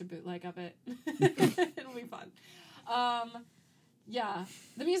 We can watch a bootleg of it. It'll be fun. Yeah.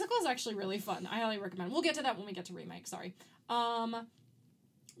 The musical is actually really fun. I highly recommend. We'll get to that when we get to remake, sorry.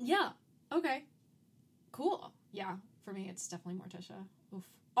 Yeah. Okay. Cool. Yeah. For me, it's definitely Morticia. Oof.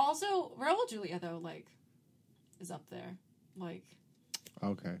 Also, Raul Julia, though, like, is up there. Like...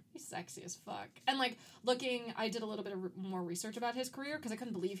 Okay. He's sexy as fuck. And, like, I did a little bit of more research about his career, because I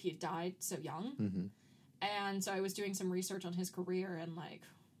couldn't believe he had died so young. Mm-hmm. And so I was doing some research on his career, and, like,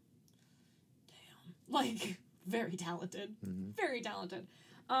 damn. Like, very talented. Mm-hmm. Very talented.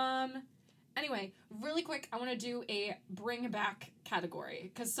 Anyway, really quick, I want to do a bring back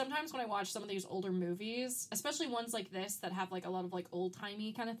category. Because sometimes when I watch some of these older movies, especially ones like this that have like a lot of like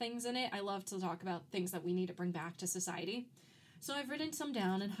old-timey kind of things in it, I love to talk about things that we need to bring back to society. So I've written some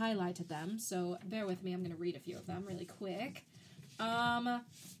down and highlighted them. So bear with me, I'm going to read a few of them really quick. Oh,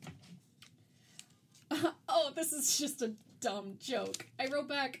 this is just a dumb joke. I wrote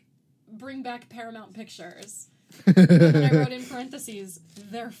back, bring back Paramount Pictures. And then I wrote in parentheses,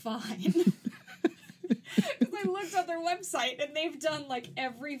 they're fine. Because I looked at their website and they've done like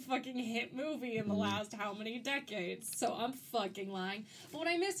every fucking hit movie in the last how many decades. So I'm fucking lying. But what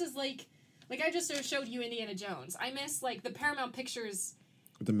I miss is like I just showed you Indiana Jones. I miss like the Paramount Pictures.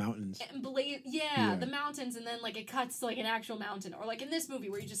 The mountains. Yeah, the mountains, and then like it cuts to like an actual mountain. Or like in this movie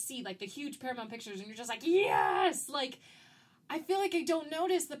where you just see like the huge Paramount Pictures and you're just like, yes! Like, I feel like I don't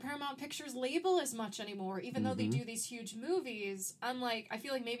notice the Paramount Pictures label as much anymore, even though they do these huge movies. I'm like, I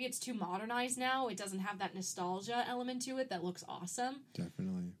feel like maybe it's too modernized now. It doesn't have that nostalgia element to it that looks awesome.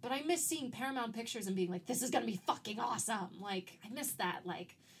 Definitely. But I miss seeing Paramount Pictures and being like, this is gonna be fucking awesome. Like, I miss that.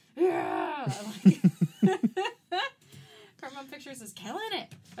 Like, yeah! Like, Paramount Pictures is killing it.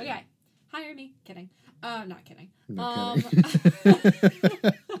 Okay. Hire me. Kidding. Not kidding. Oh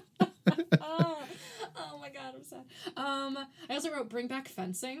my god, I'm sad. I also wrote Bring Back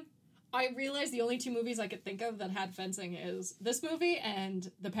Fencing. I realized the only two movies I could think of that had fencing is this movie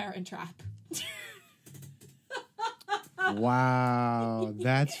and The Parent Trap. Wow,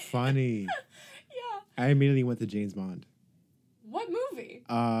 that's funny. Yeah. I immediately went to James Bond. What movie?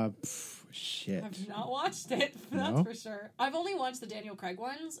 Shit. I've not watched it, that's for sure. I've only watched the Daniel Craig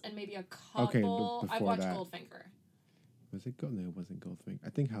ones and maybe a couple. Okay, I've watched that. Goldfinger. Was it Gold? No, it wasn't Goldfinger. I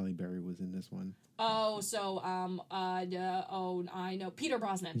think Halle Berry was in this one. Oh, so, I know. Peter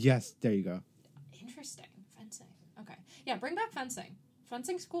Brosnan. Yes, there you go. Interesting. Fencing. Okay. Yeah, bring back fencing.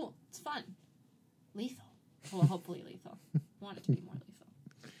 Fencing's cool. It's fun. Lethal. Well, hopefully lethal. I want it to be more lethal.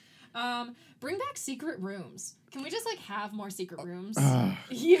 Bring back secret rooms. Can we just, like, have more secret rooms? God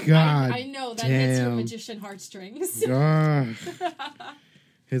I know, that hits your magician heartstrings. God.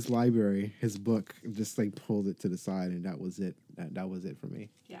 His library, his book, just like pulled it to the side, and that was it. That was it for me.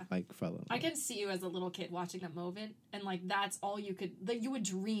 Yeah, like fell in love. I can see you as a little kid watching that moment, and like that's all you could. That you would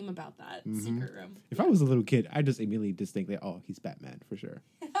dream about that secret room. If I was a little kid, I just immediately just think that, oh, he's Batman for sure.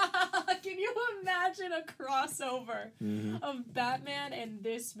 Can you imagine a crossover of Batman and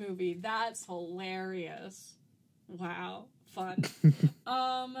this movie? That's hilarious. Wow, fun.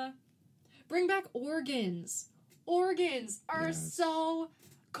 Bring back organs. Organs are so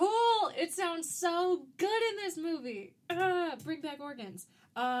cool. It sounds so good in this movie. Bring back organs.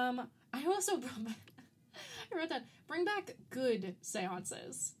 I also I wrote that. Bring back good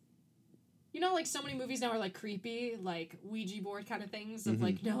seances. You know, like, so many movies now are, like, creepy, like, Ouija board kind of things of,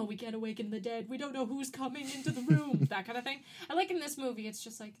 like, no, we can't awaken the dead. We don't know who's coming into the room. That kind of thing. I like in this movie, it's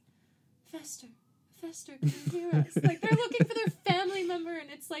just like, Fester, can you hear us? Like, they're looking for their family member, and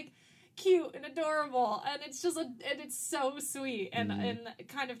it's, like, cute and adorable, and it's just and it's so sweet and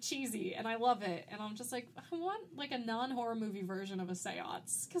kind of cheesy, and I love it. And I'm just like, I want like a non-horror movie version of a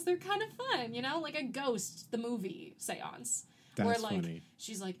seance because they're kind of fun, you know, like a Ghost the movie seance. That's where like funny.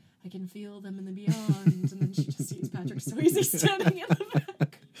 She's like, I can feel them in the beyond, and then she just sees Patrick Swayze standing in the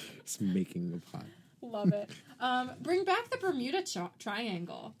back. It's making a pot. Love it. Bring back the Bermuda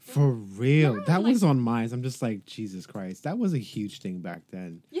Triangle. For real. Remember, that like, was on mine. I'm just like, Jesus Christ. That was a huge thing back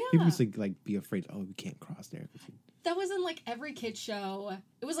then. Yeah. People used to like be afraid, oh, we can't cross there. That was in like every kid show.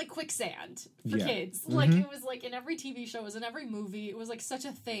 It was like quicksand for Yeah. kids. Like it was like in every TV show, it was in every movie. It was like such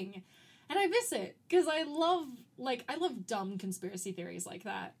a thing. And I miss it because I love dumb conspiracy theories like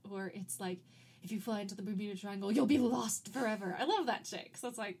that where it's like, if you fly into the Bermuda Triangle, you'll be lost forever. I love that shit. So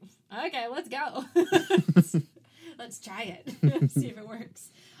it's like, okay, let's go. Let's try it. See if it works.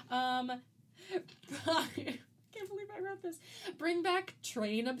 I can't believe I wrote this. Bring back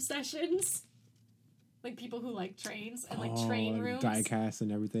train obsessions. Like people who like trains and like train rooms. Diecast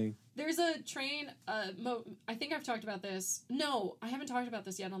and everything. There's a train, I think I've talked about this. No, I haven't talked about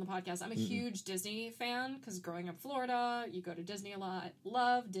this yet on the podcast. I'm a huge Disney fan, because growing up in Florida, you go to Disney a lot.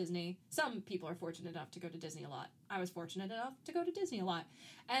 Love Disney. Some people are fortunate enough to go to Disney a lot. I was fortunate enough to go to Disney a lot.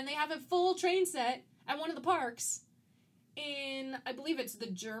 And they have a full train set at one of the parks in, I believe it's the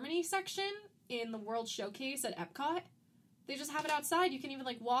Germany section in the World Showcase at Epcot. They just have it outside. You can even,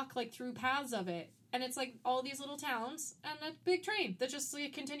 like, walk, like, through paths of it. And it's, like, all these little towns and a big train that just,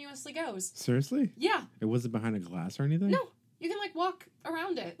 like, continuously goes. Seriously? Yeah. It wasn't behind a glass or anything? No. You can, like, walk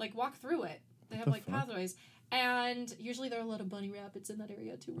around it. Like, walk through it. They have, like, pathways. And usually there are a lot of bunny rabbits in that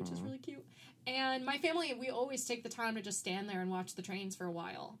area too, which is really cute. And my family, we always take the time to just stand there and watch the trains for a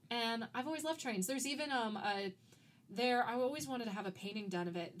while. And I've always loved trains. There's even I always wanted to have a painting done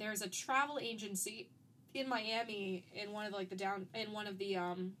of it. There's a travel agency in Miami, in one of the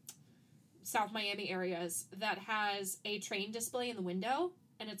South Miami areas, that has a train display in the window,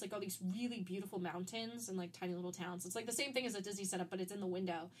 and it's like all these really beautiful mountains and like tiny little towns. It's like the same thing as a Disney setup, but it's in the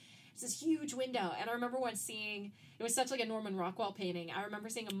window. It's this huge window, and I remember once seeing, it was such like a Norman Rockwell painting. I remember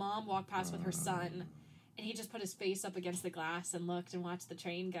seeing a mom walk past with her son, and he just put his face up against the glass and looked and watched the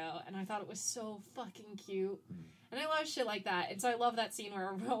train go, and I thought it was so fucking cute. And I love shit like that. And so I love that scene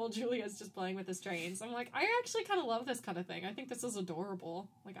where Raul Julia's just playing with his trains. I'm like, I actually kind of love this kind of thing. I think this is adorable.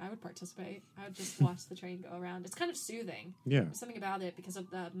 Like, I would participate. I would just watch the train go around. It's kind of soothing. Yeah. There's something about it because of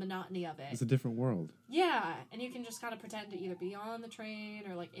the monotony of it. It's a different world. Yeah. And you can just kind of pretend to either be on the train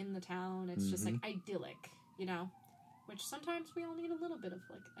or, like, in the town. It's just, like, idyllic, you know? Which sometimes we all need a little bit of,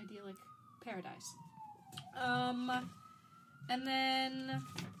 like, idyllic paradise. And then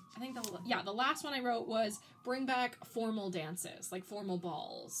I think the last one I wrote was bring back formal dances, like formal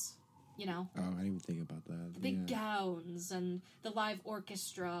balls, you know? Oh, I didn't even think about that. The big gowns and the live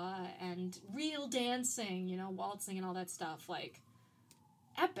orchestra and real dancing, you know, waltzing and all that stuff. Like,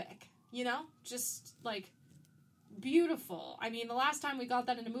 epic, you know? Just, like, beautiful. I mean, the last time we got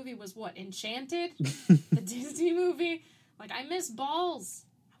that in a movie was, what, Enchanted? The Disney movie? Like, I miss balls.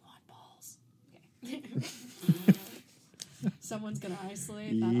 I want balls. Okay. Someone's gonna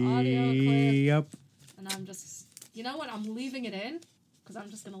isolate that audio clip. Yep. And I'm just, you know what? I'm leaving it in because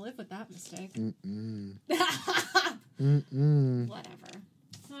I'm just gonna live with that mistake. Whatever.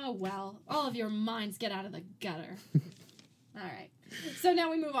 Oh well. All of your minds get out of the gutter. All right. So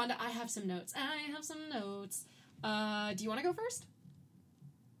now we move on to I have some notes. Do you want to go first?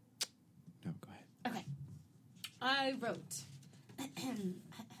 No, go ahead. Okay. I wrote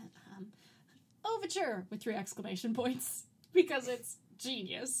Overture with 3 exclamation points because it's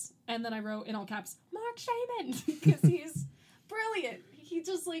genius. And then I wrote in all caps, Mark Shaman, because he's brilliant. He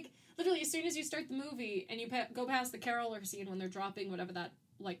just, like, literally as soon as you start the movie and you go past the caroler scene when they're dropping whatever that,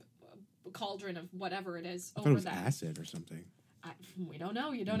 like, cauldron of whatever it is I over thought it was that. acid or something. We don't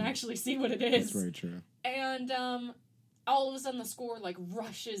know. You don't actually see what it is. That's very true. And all of a sudden the score, like,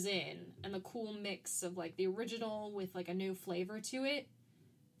 rushes in, and the cool mix of, like, the original with, like, a new flavor to it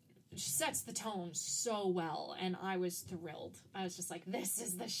sets the tone so well, and I was thrilled. I was just like, this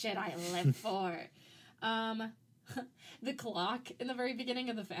is the shit I live for. The clock in the very beginning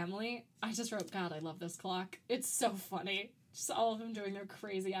of The Family, I just wrote, God, I love this clock. It's so funny. Just all of them doing their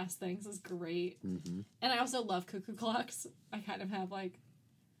crazy ass things is great. Mm-hmm. And I also love cuckoo clocks. I kind of have, like,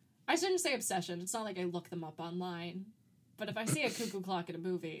 I shouldn't say obsession. It's not like I look them up online. But if I see a cuckoo clock in a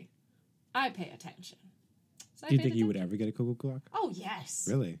movie, I pay attention. So Do you think you would ever get a cuckoo clock? Oh, yes.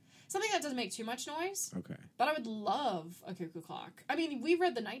 Really? Something that doesn't make too much noise. Okay. But I would love a cuckoo clock. I mean, we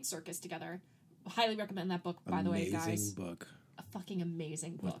read The Night Circus together. Highly recommend that book, by the way, guys. Amazing book. A fucking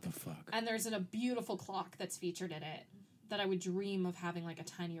amazing book. What the fuck? And there's a beautiful clock that's featured in it that I would dream of having, like, a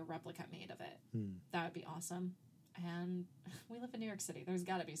tinier replica made of it. That would be awesome. And we live in New York City. There's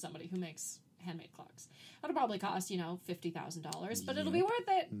got to be somebody who makes handmade clocks. That'll probably cost, $50,000, but it'll be worth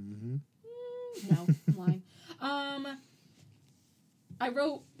it. Mm-hmm. No, I'm lying. I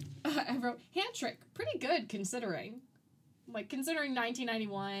wrote Hand Trick. Pretty good considering. Like, considering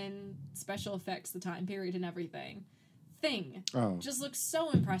 1991, special effects, the time period and everything. Thing. Oh. Just looks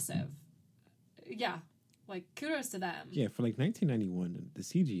so impressive. Yeah. Like, kudos to them. Yeah, for like 1991, the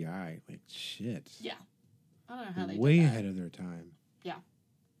CGI, like, shit. Yeah. I don't know how they Way did that. ahead of their time. Yeah.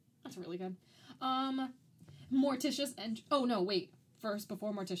 That's really good. Morticia's oh no, wait. First,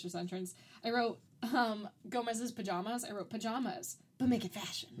 before Morticia's entrance, I wrote Gomez's pajamas. I wrote pajamas, but make it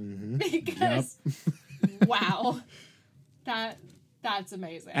fashion. Mm-hmm. Because wow. That's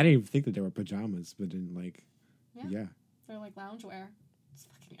amazing. I didn't even think that they were pajamas, but then, like, yeah. They're like loungewear. It's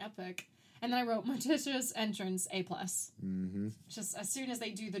fucking epic. And then I wrote Morticia's entrance A+. Mm-hmm. Just as soon as they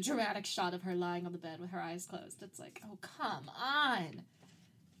do the dramatic shot of her lying on the bed with her eyes closed, it's like, oh, come on.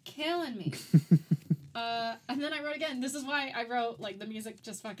 Killing me. And then I wrote again. This is why I wrote, like, the music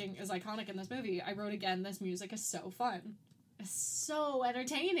just fucking is iconic in this movie. I wrote again, this music is so fun. It's so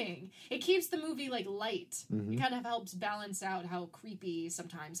entertaining. It keeps the movie, like, light. Mm-hmm. It kind of helps balance out how creepy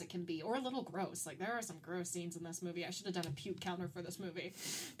sometimes it can be, or a little gross. Like, there are some gross scenes in this movie. I should have done a puke counter for this movie,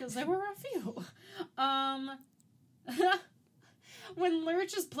 because there were a few. when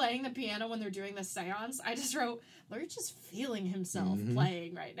Lurch is playing the piano when they're doing the seance, I just wrote, Lurch is feeling himself Mhm.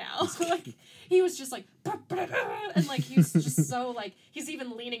 playing right now. Like, he was just like, and like, he's just so like, he's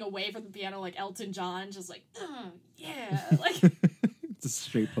even leaning away from the piano like Elton John, just like, yeah, like, Just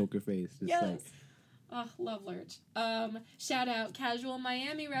straight poker face. Just yes. like, Oh, love Lurch. Shout out Casual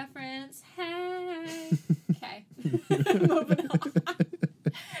Miami reference. Hey. Okay. Moving on.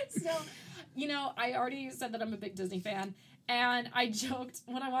 So, you know, I already said that I'm a big Disney fan, and I joked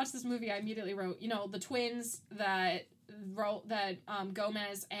when I watched this movie. I immediately wrote, you know, the twins that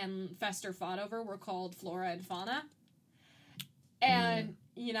Gomez and Fester fought over were called Flora and Fauna, and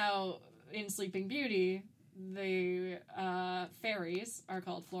you know, in Sleeping Beauty, the fairies are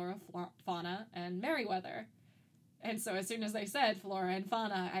called Flora, Fauna, and Merryweather. And so as soon as they said Flora and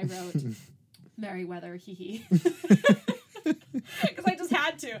Fauna, I wrote Merryweather, hee hee. Because I just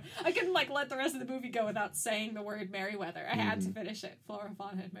had to. I couldn't like let the rest of the movie go without saying the word Merryweather. I had to finish it. Flora,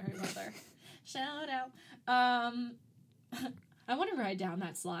 Fauna, and Merryweather. Shout out. I want to ride down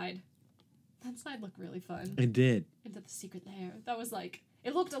that slide. That slide looked really fun. it did. Into the secret lair. That was like,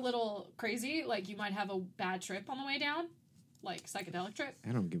 it looked a little crazy, like you might have a bad trip on the way down, like psychedelic trip.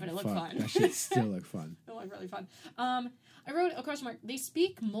 I don't give But a it looked fuck. fun. That shit still look fun. It looked really fun. I wrote a question mark. They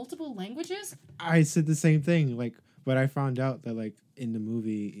speak multiple languages? I said the same thing. Like, but I found out that like in the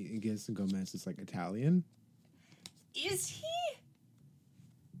movie, against Gomez is like Italian. Is he?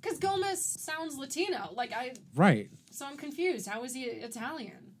 Because Gomez sounds Latino. Like, Right. so I'm confused. How is he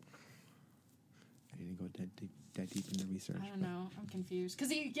Italian? I didn't go that deep into research. I don't but- know. I'm confused. Because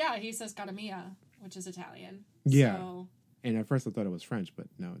he says cara mia, which is Italian. Yeah. So, And at first I thought it was French, but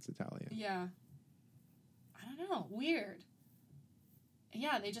no, it's Italian. yeah. I don't know. Weird.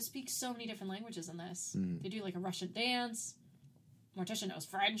 Yeah, they just speak so many different languages in this. Mm. They do like a Russian dance. Morticia knows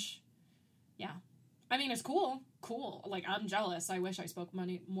French. Yeah. I mean, it's cool. Cool. Like, I'm jealous. I wish I spoke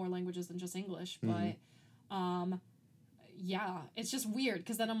more languages than just English. But, yeah, it's just weird.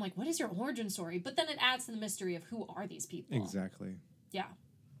 Because then I'm like, what is your origin story? But then it adds to the mystery of who are these people. Exactly. Yeah.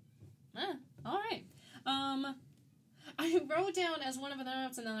 All right. I wrote down as one of the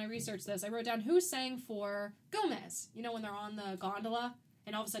notes, and then I researched this. I wrote down who sang for Gomez. You know, when they're on the gondola,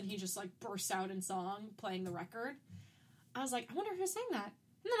 and all of a sudden he just like bursts out in song, playing the record. I was like, I wonder who sang that.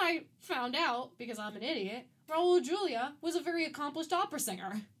 And then I found out, because I'm an idiot, Raul Julia was a very accomplished opera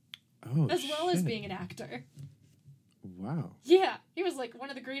singer, Oh, as well as shit. being an actor. Wow. Yeah, he was like one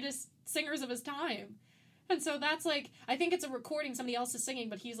of the greatest singers of his time. And so that's like, I think it's a recording, somebody else is singing,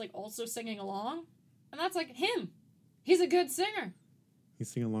 but he's like also singing along. And that's like him. He's a good singer. He's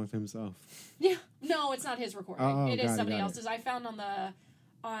singing along to himself. Yeah. No, it's not his recording. Oh, It is got it, somebody got it. else's. I found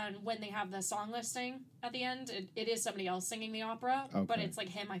on when they have the song listing at the end, it is somebody else singing the opera, but Okay. it's like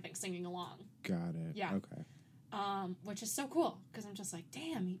him, I think, singing along. Got it. Yeah. Okay. Which is so cool, because I'm just like,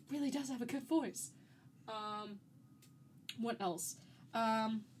 damn, he really does have a good voice. What else? I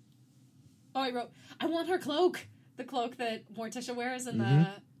wrote, I want her cloak. The cloak that Morticia wears in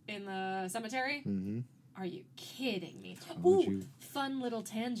the cemetery. Mm-hmm. Are you kidding me? would Ooh, you? fun little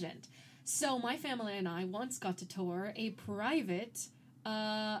tangent. So my family and I once got to tour a private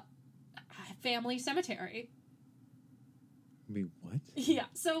family cemetery. Wait, what? Yeah.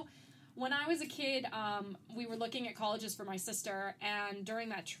 So when I was a kid, we were looking at colleges for my sister, and during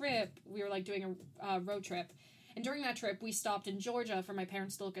that trip, we were like doing a road trip. And during that trip, we stopped in Georgia for my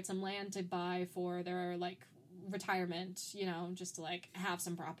parents to look at some land to buy for their like retirement, you know, just to like have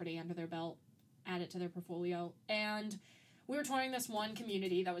some property under their belt, add it to their portfolio. And we were touring this one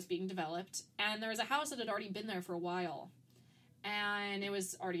community that was being developed, and there was a house that had already been there for a while. And it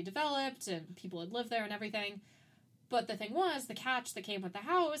was already developed, and people had lived there and everything. But the thing was, the catch that came with the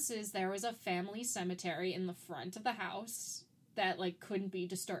house is there was a family cemetery in the front of the house that, like, couldn't be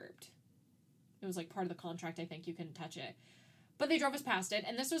disturbed. It was, like, part of the contract, I think, you couldn't touch it. But they drove us past it,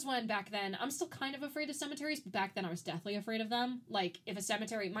 and this was when, back then, I'm still kind of afraid of cemeteries, but back then I was deathly afraid of them. Like, if a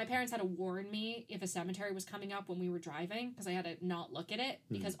cemetery, my parents had to warn me if a cemetery was coming up when we were driving, because I had to not look at it,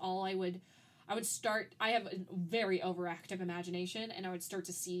 because I have a very overactive imagination, and I would start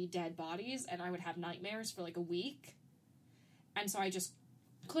to see dead bodies, and I would have nightmares for, like, a week. And so I just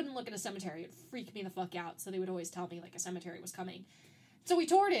couldn't look at a cemetery. It freaked me the fuck out, so they would always tell me, like, a cemetery was coming. So we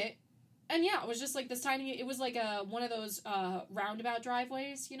toured it, and yeah, it was just like this tiny, it was like one of those roundabout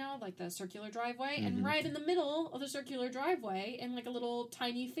driveways, you know, like the circular driveway, and right in the middle of the circular driveway, in like a little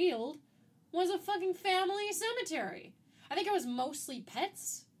tiny field, was a fucking family cemetery. I think it was mostly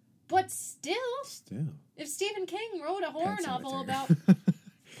pets, but still, if Stephen King wrote a horror Pet novel cemetery. about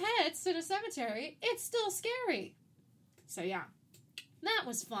pets in a cemetery, it's still scary. So yeah, that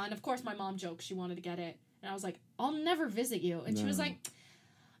was fun. Of course, my mom joked she wanted to get it. And I was like, I'll never visit you. And she was No. like,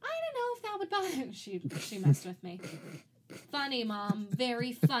 I don't know if that would bother. She messed with me. Funny, Mom.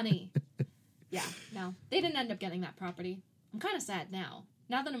 Very funny. Yeah, no. They didn't end up getting that property. I'm kind of sad now.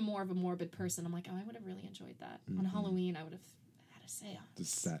 Now that I'm more of a morbid person, I'm like, oh, I would have really enjoyed that. On Halloween, I would have had a seance.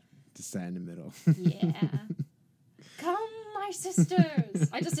 Just sat in the middle. Yeah. Come, my sisters.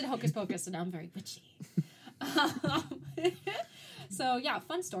 I just did Hocus Pocus, and now I'm very witchy. So, yeah,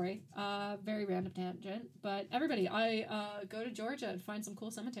 fun story. Very random tangent. But everybody, I go to Georgia and find some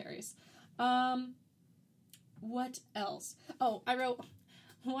cool cemeteries. What else? Oh, I wrote,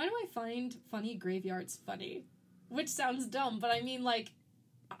 why do I find funny graveyards funny? Which sounds dumb, but I mean, like,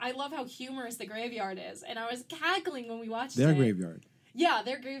 I love how humorous the graveyard is. And I was cackling when we watched Their it. graveyard. Yeah,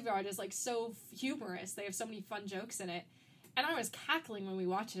 their graveyard is, like, so humorous. They have so many fun jokes in it. And I was cackling when we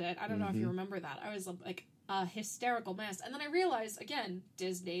watched it. I don't know if you remember that. I was, like, a hysterical mess. And then I realized, again,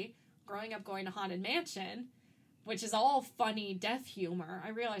 Disney, growing up going to Haunted Mansion, which is all funny death humor, I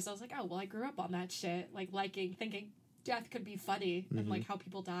realized, I was like, oh, well, I grew up on that shit. Like, thinking death could be funny. And, like, how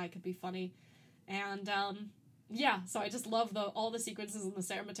people die could be funny. And, yeah, so I just love all the sequences in the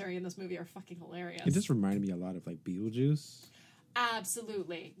cemetery in this movie are fucking hilarious. It just reminded me a lot of like Beetlejuice.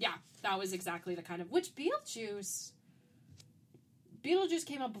 Absolutely. Yeah, that was exactly the kind of... Which Beetlejuice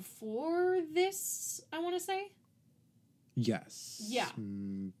came out before this, I want to say? Yes. Yeah.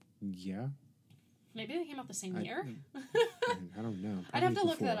 Yeah. Maybe they came out the same year? I don't know. I'd have to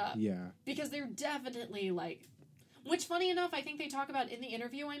Probably look that before. up. Yeah. Because they're definitely, like... Which, funny enough, I think they talk about in the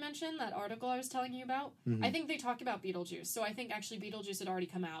interview I mentioned, that article I was telling you about, I think they talk about Beetlejuice. So I think actually Beetlejuice had already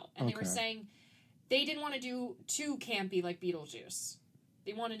come out. And they were saying they didn't want to do too campy like Beetlejuice.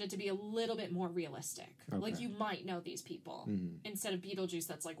 They wanted it to be a little bit more realistic. Okay. Like, you might know these people. Instead of Beetlejuice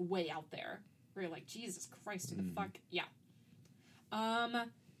that's, like, way out there. Where you're like, Jesus Christ, who the fuck? Yeah.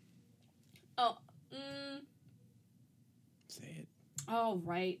 Say it. Oh,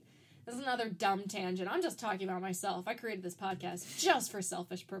 right. This is another dumb tangent. I'm just talking about myself. I created this podcast just for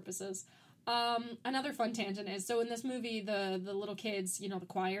selfish purposes. Another fun tangent is, so in this movie, the little kids, you know, the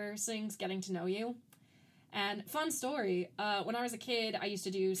choir sings Getting to Know You. And fun story, when I was a kid, I used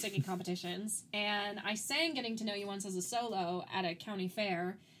to do singing competitions, and I sang Getting to Know You once as a solo at a county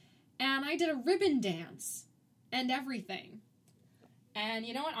fair, and I did a ribbon dance and everything. And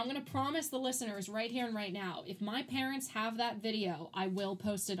you know what? I'm going to promise the listeners right here and right now, if my parents have that video, I will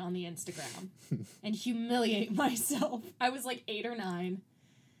post it on the Instagram and humiliate myself. I was like 8 or 9,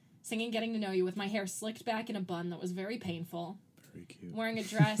 singing Getting to Know You with my hair slicked back in a bun that was very painful. Very cute. Wearing a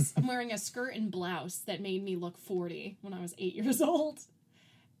dress, I'm wearing a skirt and blouse that made me look 40 when I was 8 years old.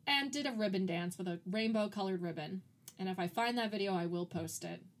 And did a ribbon dance with a rainbow-colored ribbon. And if I find that video, I will post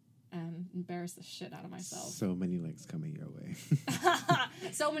it and embarrass the shit out of myself. So many likes coming your way.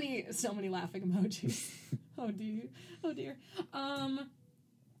 so many laughing emojis. Oh dear. I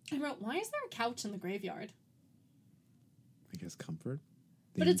wrote, why is there a couch in the graveyard? I guess comfort.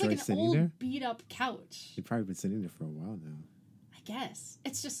 They But it's like enjoy an sitting old there. beat up couch. They've probably been sitting there for a while now. I guess.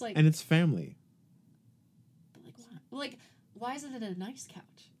 It's just like, And it's family. but like, why isn't it a nice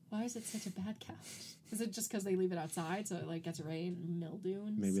couch? Why is it such a bad couch? Is it just because they leave it outside so it like gets rain and mildew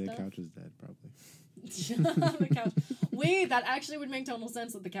and Maybe stuff? the couch is dead, probably. The couch. Wait, that actually would make total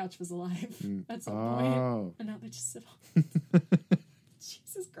sense that the couch was alive at some point. Oh. And now they just sit on it.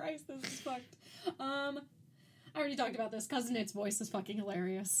 Jesus Christ, this is fucked. I already talked about this. Cousin Nick's voice is fucking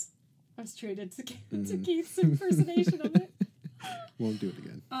hilarious. I was treated to Keith's impersonation of it. Won't do it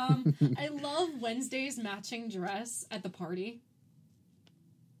again. I love Wednesday's matching dress at the party.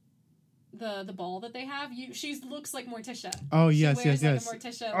 The ball that they have, she looks like Morticia. Oh, She yes, wears, yes. like a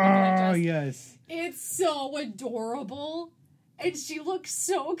Morticia Oh, dress. yes. It's so adorable, and she looks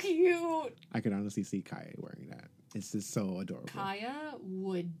so cute. I could honestly see Kaya wearing that. It's just so adorable. Kaya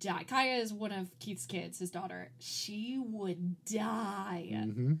would die. Kaya is one of Keith's kids, his daughter. She would die.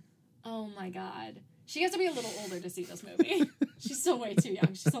 Mm-hmm. Oh my god. She has to be a little older to see this movie. She's still way too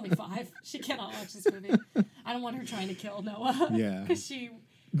young. She's only 5. She cannot watch this movie. I don't want her trying to kill Noah. Yeah. Because she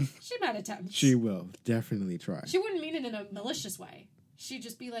might attempt. She will definitely try. She wouldn't mean it in a malicious way. She'd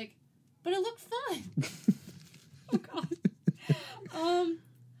just be like, but it looked fun. Oh god.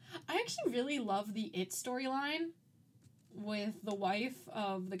 I actually really love the It storyline with the wife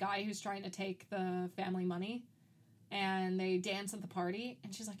of the guy who's trying to take the family money. And they dance at the party,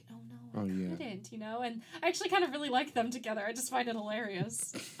 and she's like, oh no, I couldn't, you know? And I actually kind of really like them together. I just find it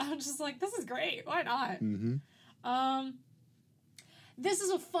hilarious. I'm just like, this is great. Why not? Mm-hmm. This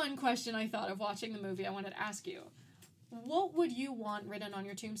is a fun question I thought of watching the movie. I wanted to ask you. What would you want written on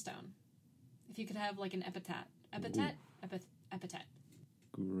your tombstone? If you could have, like, an epithet. Epithet? Epithet.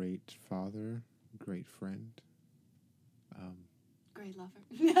 Great father, great friend. Great lover.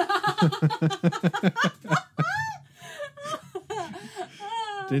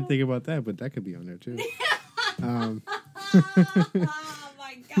 Didn't think about that, but that could be on there too. Oh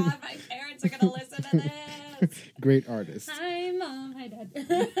my god, my parents are gonna listen to this. Great artist. Hi, Mom. Hi,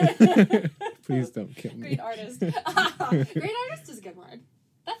 Dad. Please don't kill me. Great artist. Great artist is a good word.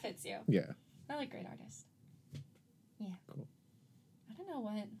 That fits you. Yeah. I like great artist. Yeah. Cool. I don't know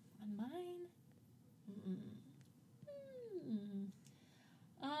what on mine.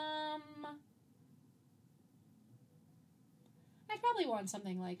 I'd probably want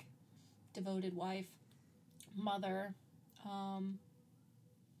something like devoted wife, mother,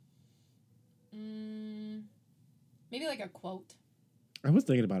 maybe like a quote. I was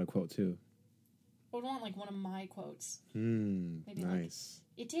thinking about a quote too. I would want like one of my quotes. Maybe Like, nice.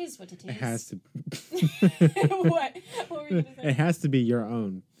 it is what it is. It has to. What? What were you gonna say? It has to be your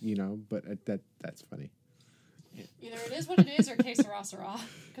own, but that's funny. Either it is what it is or que sera sera.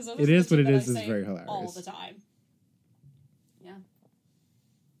 Because It is what it is very hilarious. all the time. Yeah.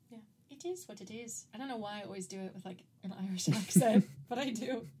 Yeah. It is what it is. I don't know why I always do it with like an Irish accent, but I do.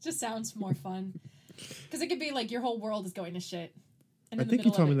 It just sounds more fun. Because it could be like your whole world is going to shit. And I in the think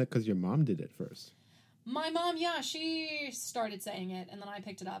you middle told of me it- that because your mom did it first. My mom, yeah, she started saying it, and then I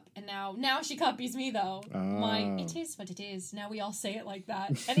picked it up, and now she copies me though. Oh. It is what it is. Now we all say it like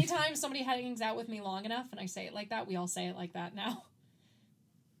that. Anytime somebody hangs out with me long enough, and I say it like that, we all say it like that now.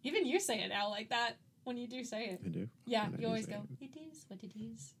 Even you say it now like that when you do say it. I do. Yeah, When I you do always say go. It is what it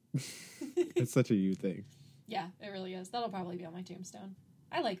is. It's such a you thing. Yeah, it really is. That'll probably be on my tombstone.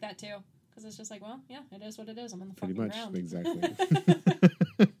 I like that too, because it's just like, well, yeah, it is what it is. I'm on the Pretty fucking much. ground. Exactly.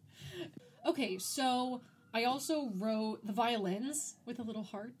 Okay, so I also wrote the violins with a little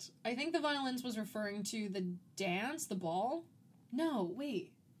heart. I think the violins was referring to the dance, the ball. No,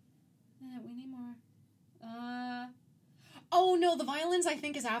 wait. We need more. Oh no, the violins I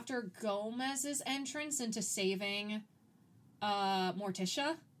think is after Gomez's entrance into saving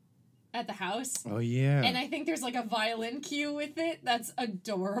Morticia at the house. Oh, yeah. And I think there's like a violin cue with it that's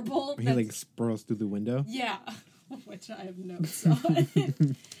adorable. He That's- like spirals through the window. yeah, which I have notes on.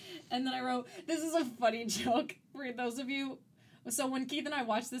 And then I wrote, this is a funny joke for those of you. So when Keith and I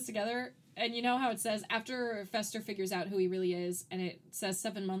watched this together, and you know how it says, after Fester figures out who he really is, and it says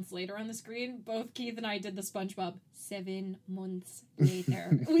 7 months later on the screen, both Keith and I did the SpongeBob, 7 months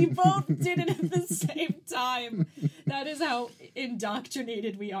later. We both did it at the same time. That is how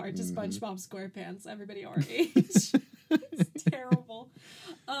indoctrinated we are to SpongeBob SquarePants, everybody our age. It's terrible.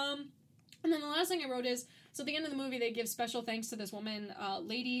 And then the last thing I wrote is, so at the end of the movie, they give special thanks to this woman,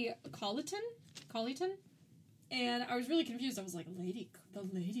 Lady Colleton? And I was really confused. I was like, Lady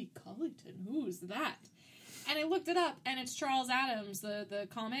Colleton, who's that? And I looked it up, and it's Charles Adams, the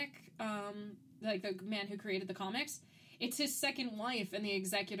comic, like the man who created the comics. It's his second wife and the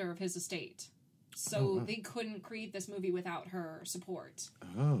executor of his estate. So they couldn't create this movie without her support.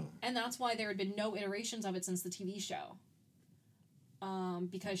 Oh. And that's why there had been no iterations of it since the TV show.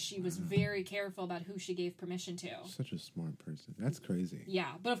 Because she was very careful about who she gave permission to. Such a smart person. That's crazy.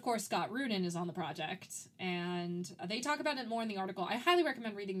 Yeah, but of course Scott Rudin is on the project, and they talk about it more in the article. I highly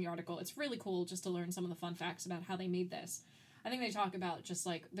recommend reading the article. It's really cool just to learn some of the fun facts about how they made this. I think they talk about just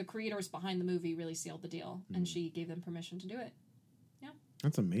like the creators behind the movie really sealed the deal, and she gave them permission to do it.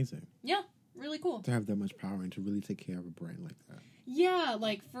 That's amazing. Yeah, really cool. To have that much power and to really take care of a brand like that. Yeah,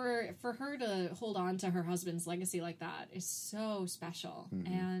 like for her to hold on to her husband's legacy like that is so special.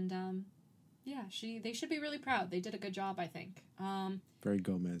 And yeah, they should be really proud. They did a good job, I think. Very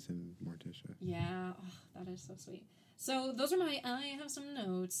Gomez and Morticia. Yeah, that is so sweet. So those are I have some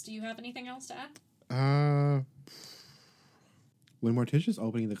notes. Do you have anything else to add? When Morticia's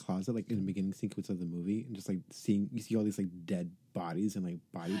opening the closet, like in the beginning sequence of the movie, and just like you see all these like dead bodies and like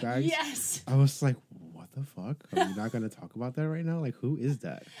body bags. Yes. I was like, what the fuck? Are we not going to talk about that right now? Like, who is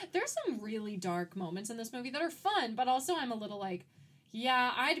that? There's some really dark moments in this movie that are fun, but also I'm a little like,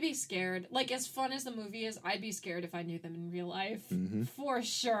 yeah, I'd be scared. Like, as fun as the movie is, I'd be scared if I knew them in real life. Mm-hmm. For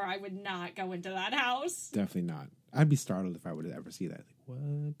sure, I would not go into that house. Definitely not. I'd be startled if I were to ever see that. Like,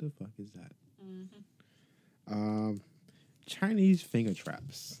 what the fuck is that? Mm-hmm. Chinese finger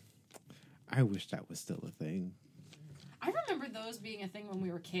traps. I wish that was still a thing. I remember those being a thing when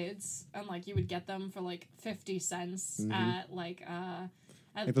we were kids, and like you would get them for like 50 cents at like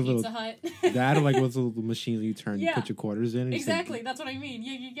Like Pizza those Hut. That or like those little machines you turn, Yeah. put your quarters in. And Exactly, that's what I mean.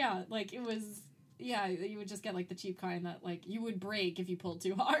 Yeah. Like it was. Yeah, you would just get like the cheap kind that like you would break if you pulled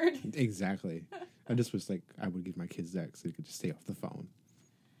too hard. Exactly. I just wish like I would give my kids that so they could just stay off the phone.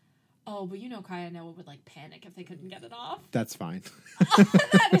 Oh Oh, but you know Kaya and Noah would like panic if they couldn't get it off. That's fine.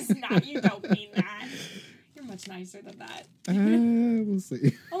 That is not, you don't mean that. You're much nicer than that. We'll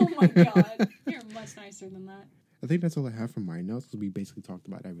see. Oh my god. You're much nicer than that. I think that's all I have for my notes, because we basically talked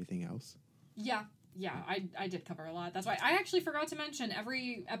about everything else. Yeah, I did cover a lot. That's why I actually forgot to mention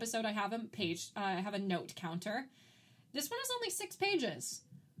every episode I have I have a note counter. This one is only 6 pages,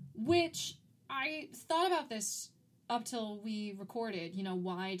 which I thought about this up till we recorded. You know,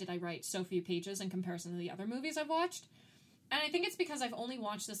 why did I write so few pages in comparison to the other movies I've watched? And I think it's because I've only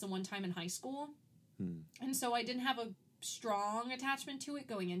watched this the one time in high school. And so I didn't have a strong attachment to it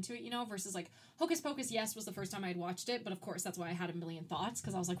going into it, you know, versus like Hocus Pocus, yes, was the first time I'd watched it, but of course that's why I had a million thoughts,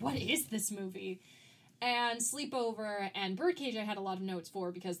 because I was like, what is this movie? And Sleepover and Birdcage I had a lot of notes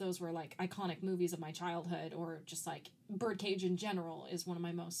for, because those were like iconic movies of my childhood, or just like Birdcage in general is one of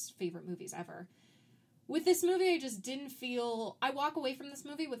my most favorite movies ever. With this movie, I just didn't feel... I walk away from this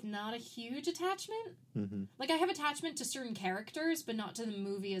movie with not a huge attachment. Mm-hmm. Like, I have attachment to certain characters, but not to the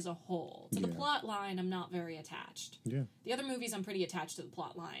movie as a whole. To the Yeah. plot line, I'm not very attached. Yeah. The other movies, I'm pretty attached to the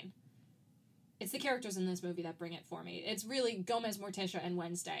plot line. It's the characters in this movie that bring it for me. It's really Gomez, Morticia, and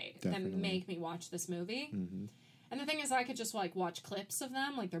Wednesday Definitely. that make me watch this movie. Mm-hmm. And the thing is, I could just, like, watch clips of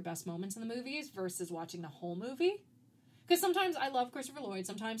them, like their best moments in the movies, versus watching the whole movie. Because sometimes I love Christopher Lloyd,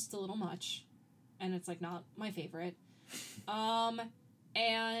 sometimes it's a little much. And it's, like, not my favorite. And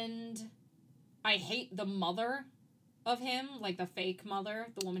I hate the mother of him, like the fake mother,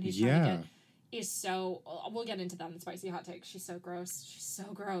 the woman he's trying to get, is so... We'll get into that in Spicy Hot Takes. She's so gross. She's so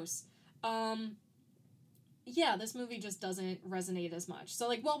gross. Yeah, this movie just doesn't resonate as much. So,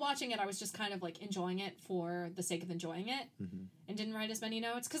 like, while watching it, I was just kind of, like, enjoying it for the sake of enjoying it. Mm-hmm. And didn't write as many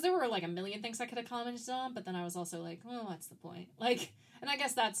notes. Because there were, like, a million things I could have commented on, but then I was also like, well, what's the point? Like, and I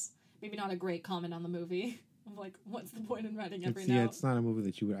guess that's maybe not a great comment on the movie. I'm like, what's the point in writing every note? Yeah, it's not a movie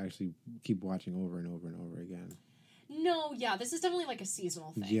that you would actually keep watching over and over and over again. No, yeah, this is definitely like a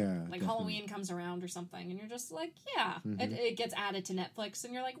seasonal thing. Yeah, like definitely. Halloween comes around or something, and you're just like, yeah. Mhm. It gets added to Netflix,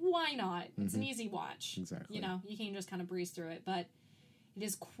 and you're like, why not? It's an Mhm. easy watch. Exactly. You know, you can just kind of breeze through it, but it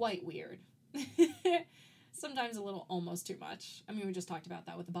is quite weird. Sometimes a little almost too much. I mean, we just talked about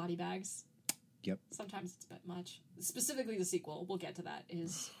that with the body bags. Yep. Sometimes it's a bit much. Specifically the sequel, we'll get to that,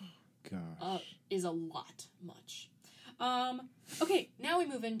 is a lot much. Okay, now we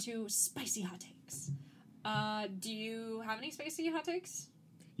move into spicy hot takes. Do you have any spicy hot takes?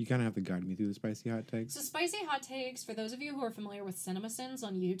 You kind of have to guide me through the spicy hot takes. So spicy hot takes, for those of you who are familiar with CinemaSins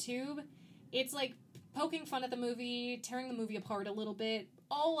on YouTube, it's like poking fun at the movie, tearing the movie apart a little bit,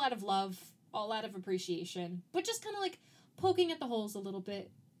 all out of love, all out of appreciation, but just kind of like poking at the holes a little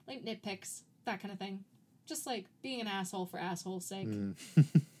bit, like nitpicks, that kind of thing. Just like being an asshole for asshole's sake.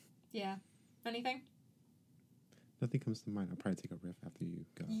 Yeah. Anything? Nothing comes to mind. I'll probably take a riff after you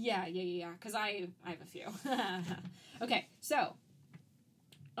go. Yeah, because I have a few. Okay, so,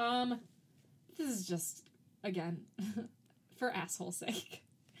 this is just, again, for asshole's sake.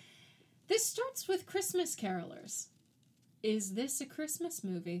 This starts with Christmas carolers. Is this a Christmas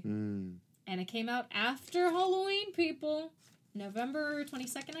movie? And it came out after Halloween, people. November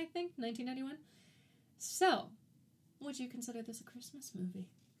 22nd, I think, 1991. So, would you consider this a Christmas movie?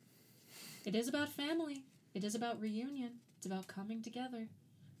 It is about family. It is about reunion. It's about coming together.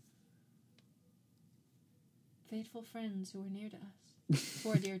 Faithful friends who are near to us,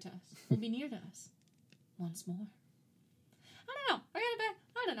 who are dear to us, will be near to us once more. I don't know.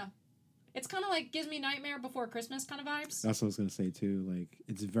 I don't know. It's kind of like gives me Nightmare Before Christmas kind of vibes. That's what I was going to say, too. Like,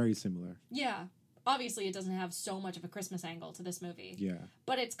 it's very similar. Yeah. Obviously, it doesn't have so much of a Christmas angle to this movie. Yeah.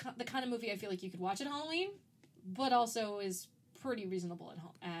 But it's the kind of movie I feel like you could watch at Halloween, but also is pretty reasonable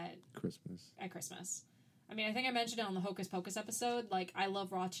at Christmas. I mean, I think I mentioned it on the Hocus Pocus episode. Like, I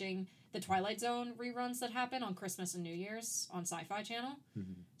love watching the Twilight Zone reruns that happen on Christmas and New Year's on Sci-Fi Channel.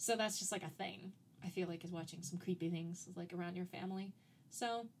 Mm-hmm. So that's just like a thing. I feel like is watching some creepy things like around your family.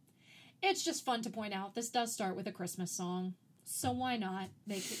 So it's just fun to point out. This does start with a Christmas song. So why not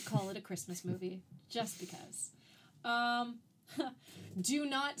call it a Christmas movie? Just because. Do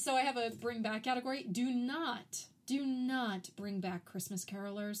not, so I have a bring back category. Do not bring back Christmas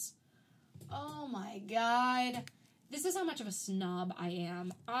carolers. Oh my god. This is how much of a snob I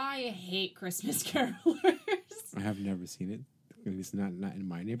am. I hate Christmas carolers. I have never seen it. At least not in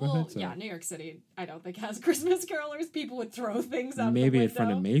my neighborhood. Well, so. yeah, New York City, I don't think has Christmas carolers. People would throw things out Maybe the in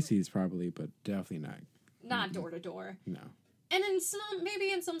front of window. Macy's, probably, but definitely not. Not door to door. No. And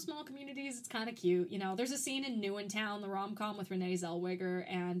maybe in some small communities, it's kind of cute. You know, there's a scene in Newentown, the rom-com with Renee Zellweger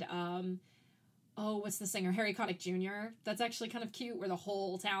and, what's the singer? Harry Connick Jr. That's actually kind of cute, where the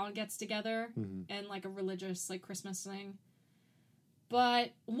whole town gets together and, like, a religious, like, Christmas thing.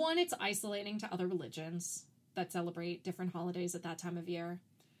 But one, it's isolating to other religions that celebrate different holidays at that time of year.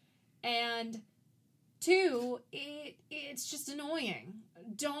 And two, it's just annoying.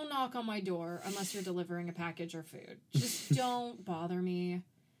 Don't knock on my door unless you're delivering a package or food. Just don't bother me.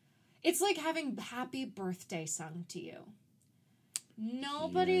 It's like having happy birthday sung to you.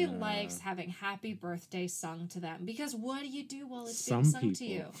 Nobody likes having happy birthday sung to them, because what do you do while it's being sung to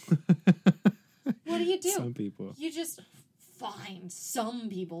you? What do you do? Some people. You just... Fine, some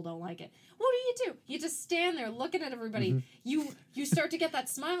people don't like it. What do? You just stand there looking at everybody. You start to get that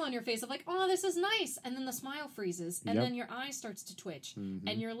smile on your face of like, oh, this is nice. And then the smile freezes. And then your eye starts to twitch.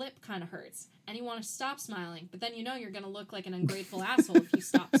 And your lip kind of hurts. And you want to stop smiling. But then you know you're going to look like an ungrateful asshole if you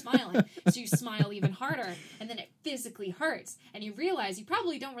stop smiling. So you smile even harder. And then it physically hurts. And you realize you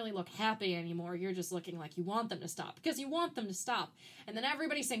probably don't really look happy anymore. You're just looking like you want them to stop. Because you want them to stop. And then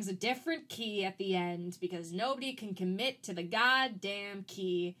everybody sings a different key at the end. Because nobody can commit to the goddamn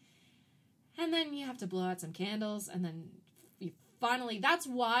key. And then you have to blow out some candles, and then you finally... That's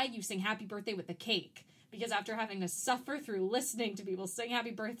why you sing Happy Birthday with the cake. Because after having to suffer through listening to people sing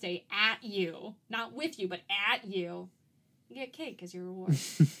Happy Birthday at you, not with you, but at you, you get cake as your reward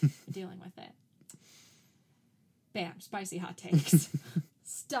for dealing with it. Bam. Spicy hot takes.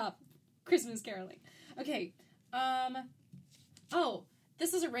 Stop. Christmas caroling. Okay. Oh,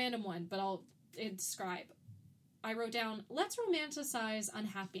 this is a random one, but I'll describe. I wrote down, let's romanticize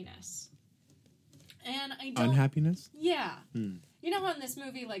unhappiness. And I don't... Unhappiness? Yeah. You know how in this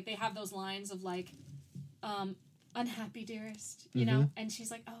movie, like, they have those lines of, like, unhappy, dearest, you know? And she's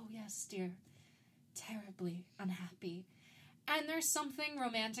like, oh, yes, dear. Terribly unhappy. And there's something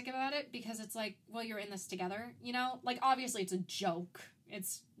romantic about it, because it's like, well, you're in this together, you know? Like, obviously, it's a joke.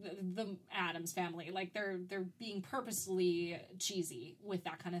 It's the Addams family. Like, they're being purposely cheesy with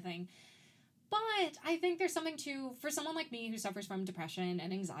that kind of thing. But I think there's something to, for someone like me who suffers from depression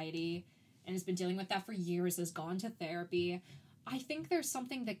and anxiety and has been dealing with that for years, has gone to therapy, I think there's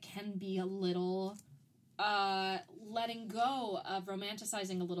something that can be a little letting go of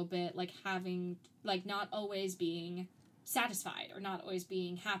romanticizing a little bit, like having, like, not always being satisfied or not always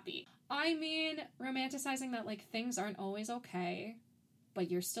being happy. I mean, romanticizing that, like, things aren't always okay, but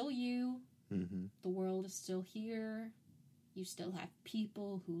you're still you. The world is still here. You still have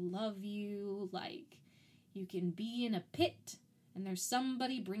people who love you. Like, you can be in a pit, and there's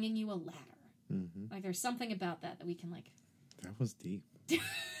somebody bringing you a ladder. Like, there's something about that we can, like... That was deep.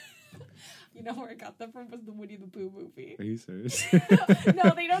 You know where I got that from was the Winnie the Pooh movie. Are you serious?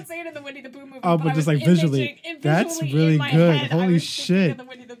 No, they don't say it in the Winnie the Pooh movie. Oh, but just, like, visually. That's really good. Holy shit. Of the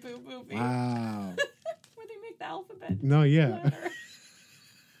Winnie the Pooh movie. Wow. Where they make the alphabet. No, yeah.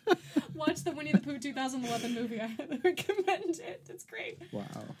 Watch the Winnie the Pooh 2011 movie. I highly recommend it. It's great. Wow.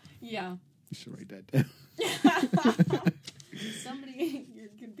 Yeah. You should write that down. Somebody, you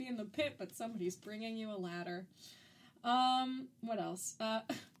could be in the pit, but somebody's bringing you a ladder. What else? I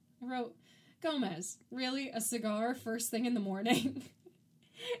wrote, Gomez, really? A cigar first thing in the morning?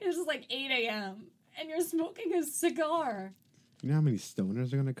 It's just like 8 a.m. and you're smoking a cigar. You know how many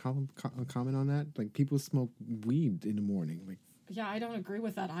stoners are going to comment on that? Like, people smoke weed in the morning. Like, yeah, I don't agree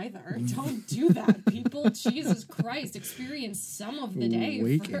with that either. Don't do that, people. Jesus Christ, experience some of the day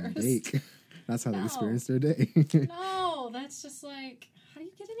wake first. And bake. That's how they experience their day. No, that's just like, how do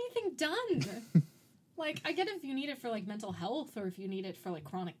you get anything done? Like, I get if you need it for, like, mental health or if you need it for, like,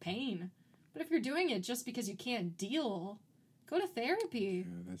 chronic pain. But if you're doing it just because you can't deal, go to therapy.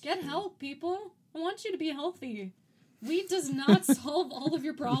 Yeah, get true. help, people. I want you to be healthy. Weed does not solve all of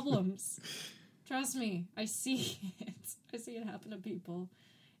your problems. Trust me, I see it. I see it happen to people.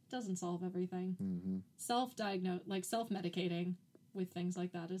 It doesn't solve everything. Self-diagnose, like, self-medicating with things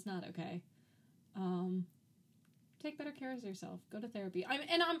like that is not okay. Take better care of yourself. Go to therapy.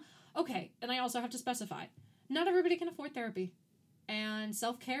 Okay, and I also have to specify, not everybody can afford therapy. And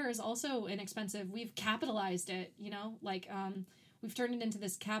self-care is also inexpensive. We've capitalized it, you know? Like, we've turned it into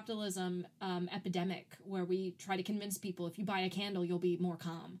this capitalism epidemic where we try to convince people if you buy a candle, you'll be more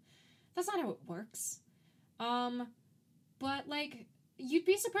calm. That's not how it works. But, like, you'd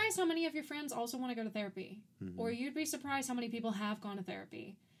be surprised how many of your friends also want to go to therapy. Or you'd be surprised how many people have gone to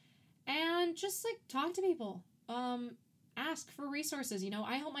therapy. And just, like, talk to people. Ask for resources, you know?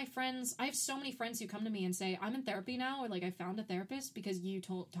 I help my friends. I have so many friends who come to me and say, I'm in therapy now, or, like, I found a therapist because you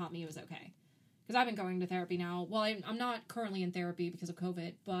taught me it was okay. Because I've been going to therapy now. Well, I'm not currently in therapy because of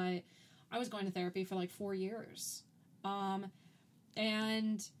COVID, but I was going to therapy for, like, 4 years. And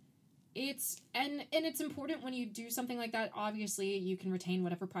it's important when you do something like that. Obviously, you can retain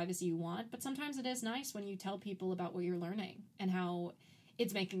whatever privacy you want, but sometimes it is nice when you tell people about what you're learning and how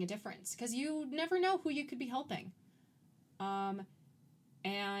it's making a difference, because you never know who you could be helping.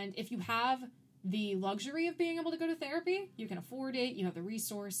 And if you have the luxury of being able to go to therapy, you can afford it, you have the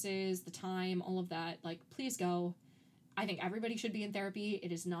resources, the time, all of that, like, please go. I think everybody should be in therapy.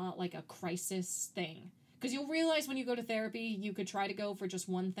 It is not like a crisis thing. Because you'll realize when you go to therapy, you could try to go for just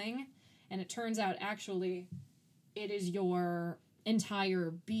one thing, and it turns out actually it is your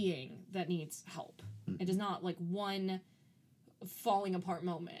entire being that needs help. It is not like one falling apart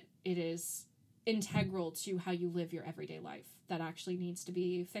moment. It is integral to how you live your everyday life that actually needs to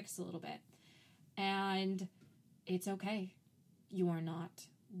be fixed a little bit. And it's okay. You are not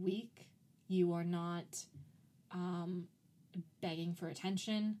weak. You are not begging for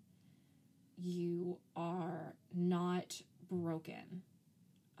attention. You are not broken.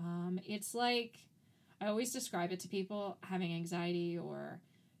 It's like, I always describe it to people having anxiety or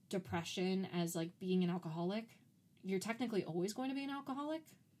depression as like being an alcoholic. You're technically always going to be an alcoholic.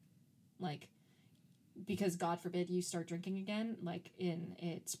 Like, because God forbid you start drinking again, like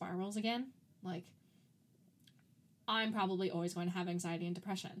it spirals again. Like, I'm probably always going to have anxiety and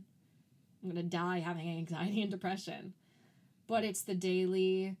depression. I'm going to die having anxiety and depression. But it's the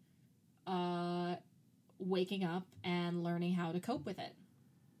daily waking up and learning how to cope with it.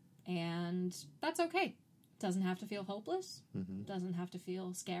 And that's okay. It doesn't have to feel hopeless. Mm-hmm. It doesn't have to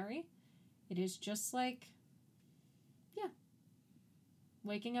feel scary. It is just like, yeah,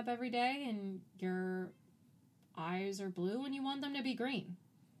 waking up every day and your eyes are blue and you want them to be green.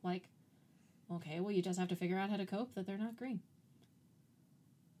 Like, okay, well, you just have to figure out how to cope that they're not green.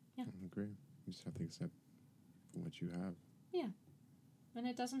 Yeah. I agree. You just have to accept what you have. Yeah. And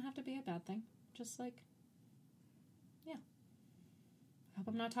it doesn't have to be a bad thing. Just like, yeah. I hope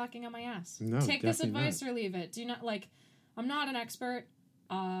I'm not talking on my ass. No, take this definitely advice or leave it. Do not, like, I'm not an expert.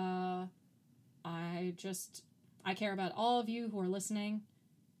 I care about all of you who are listening,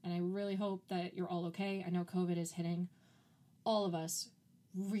 and I really hope that you're all okay. I know COVID is hitting all of us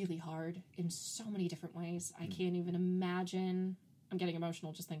really hard in so many different ways. I can't even imagine. I'm getting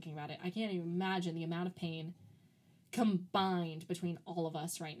emotional just thinking about it. I can't even imagine the amount of pain combined between all of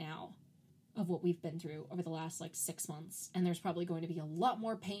us right now of what we've been through over the last, 6 months. And there's probably going to be a lot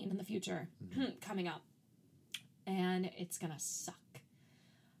more pain in the future coming up. And it's gonna suck.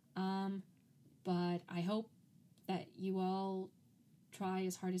 But I hope that you all try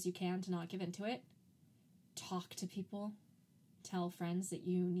as hard as you can to not give into it. Talk to people. Tell friends that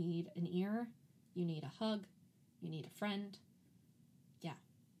you need an ear. You need a hug. You need a friend. Yeah.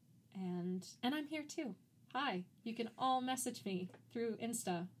 And I'm here too. Hi. You can all message me through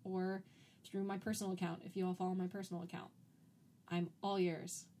Insta or through my personal account if you all follow my personal account. I'm all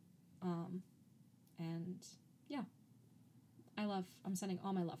yours. And yeah. I'm sending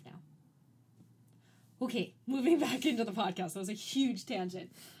all my love now. Okay, moving back into the podcast. That was a huge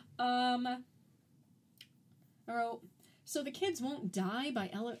tangent. I wrote, so the kids won't die by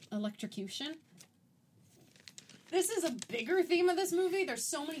electrocution. This is a bigger theme of this movie. There's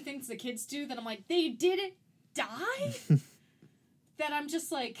so many things the kids do that I'm like, they didn't die? That I'm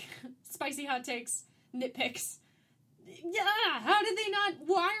just like, spicy hot takes, nitpicks. Yeah, how did they not?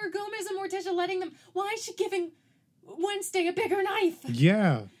 Why are Gomez and Morticia letting them? Why is she giving Wednesday a bigger knife?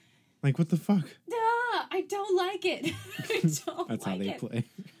 Yeah. Like, what the fuck? I don't like it. That's how they play.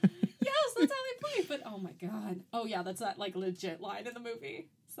 Yes, that's how they play. But, oh my god. Oh yeah, that's that, legit line in the movie.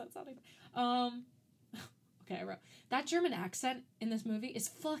 So that's how they okay, I wrote, that German accent in this movie is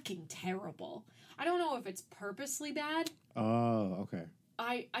fucking terrible. I don't know if it's purposely bad. Oh, okay.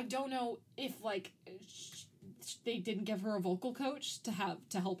 I don't know if, they didn't give her a vocal coach to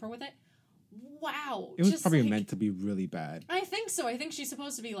help her with it. Wow. It was probably meant to be really bad. I think so. I think she's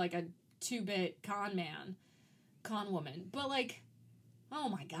supposed to be, a 2-bit con woman. But, oh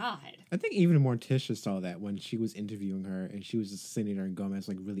my god. I think even Morticia saw that when she was interviewing her, and she was just sitting there and Gomez,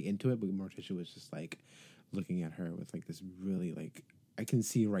 really into it, but Morticia was just, looking at her with, this really, I can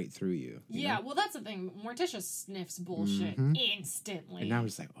see right through you. Yeah, well, that's the thing. Morticia sniffs bullshit instantly. And I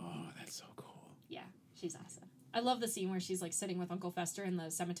was like, oh, that's so cool. Yeah, she's awesome. I love the scene where she's, sitting with Uncle Fester in the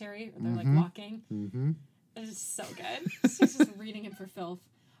cemetery. Or they're, walking. Mm-hmm. It's just so good. She's just reading him for filth.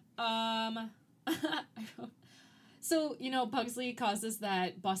 So, Pugsley causes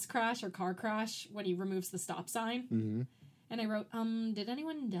that bus crash or car crash when he removes the stop sign. Mm-hmm. And I wrote, did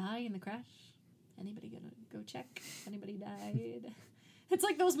anyone die in the crash? Anybody gonna go check? Anybody died? It's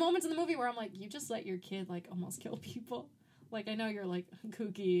like those moments in the movie where I'm like, you just let your kid, almost kill people. I know you're,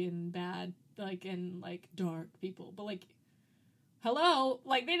 kooky and bad, and, dark people, but, hello?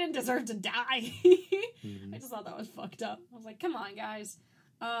 They didn't deserve to die. I just thought that was fucked up. I was like, come on, guys.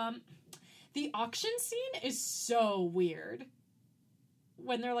 The auction scene is so weird.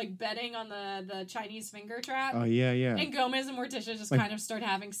 when they're like betting on the Chinese finger trap. Oh yeah, yeah. And Gomez and Morticia just Like- kind of start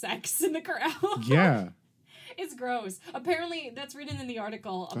having sex in the crowd. Yeah. It's gross. Apparently, that's written in the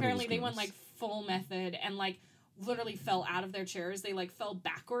article. Thought it Apparently, was they went gross. like full method and like literally fell out of their chairs. They like fell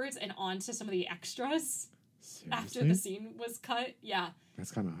backwards and onto some of the extras after Seriously? the scene was cut. Yeah.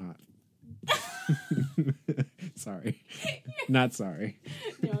 That's kind of hot. Sorry. Not sorry.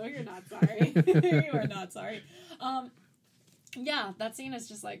 No, you're not sorry. You are not sorry. Yeah, that scene is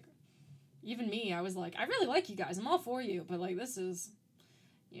just like, even me, I was like, I really like you guys. I'm all for you, but like, this is,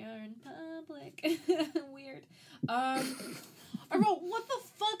 you're in public. Weird. I wrote, what the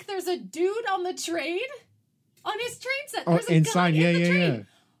fuck? There's a dude on the train? On his train set. Oh, There's a inside. guy Yeah, in the yeah, train. yeah.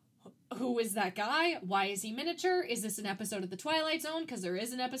 Who is that guy? Why is he miniature? Is this an episode of The Twilight Zone? Because there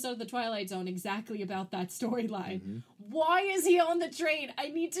is an episode of The Twilight Zone exactly about that storyline. Mm-hmm. Why is he on the train? I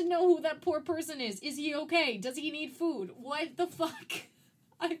need to know who that poor person is. Is he okay? Does he need food? What the fuck?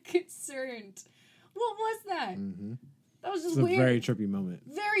 I'm concerned. What was that? Mm-hmm. That was It's just a weird. very trippy moment.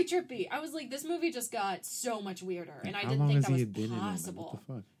 Very trippy. I was like, this movie just got so much weirder, and I How didn't long think has that was he been possible. in it? Like, what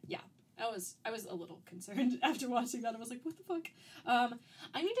the fuck? Yeah, I was a little concerned after watching that. I was like, what the fuck?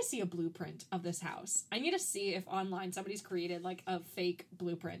 I need to see a blueprint of this house. I need to see if online somebody's created like a fake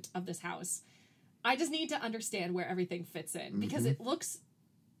blueprint of this house. I just need to understand where everything fits in because it looks,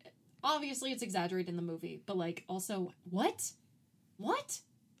 obviously it's exaggerated in the movie, but like also, what?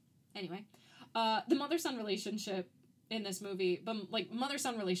 Anyway, the mother-son relationship in this movie, but like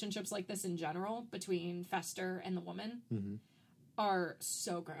mother-son relationships like this in general between Fester and the woman Mm-hmm. are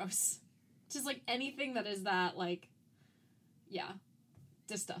so gross. Just like anything that is that like, yeah,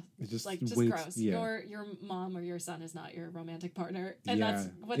 just stuff. It's just Like just way- gross. yeah. Your mom or your son is not your romantic partner, and Yeah. that's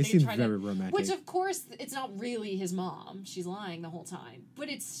what It they seems try very to. romantic. Which of course it's not really his mom. She's lying the whole time, but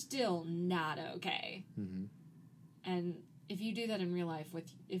it's still not okay. Mm-hmm. And if you do that in real life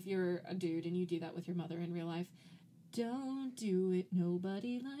if you're a dude and you do that with your mother in real life, don't do it.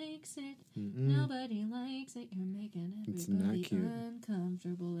 Nobody likes it. Nobody likes it. You're making It's not everybody cute.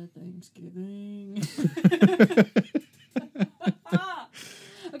 uncomfortable at Thanksgiving.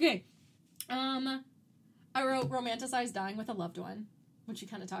 Okay. I wrote romanticize dying with a loved one, which you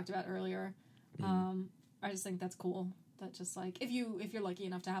kind of talked about earlier. I just think that's cool. That just like if you're lucky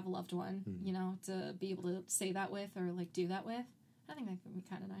enough to have a loved one, you know, to be able to say that with or like do that with, I think that could be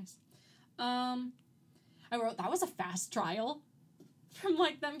kind of nice. I wrote that was a fast trial from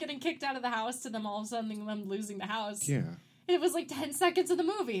like them getting kicked out of the house to them all of a sudden them losing the house. Yeah. It was like 10 seconds of the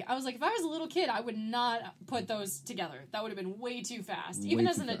movie. I was like, if I was a little kid, I would not put those together. That would have been way too fast. Even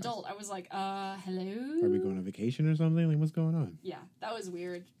Way as too an fast. adult, I was like, hello? Are we going on vacation or something? Like, what's going on? Yeah, that was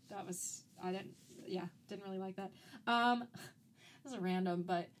weird. Didn't really like that. This is random,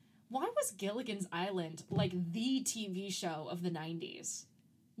 but why was Gilligan's Island like the TV show of the 90s?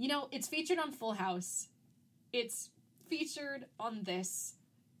 You know, it's featured on Full House. It's featured on this.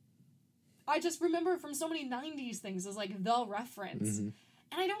 I just remember from so many 90s things as like the reference. Mm-hmm.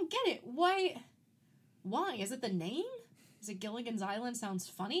 And I don't get it. Why? Is it the name? Is it Gilligan's Island sounds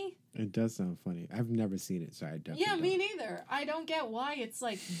funny? It does sound funny. I've never seen it, so I definitely Yeah, don't. me neither. I don't get why it's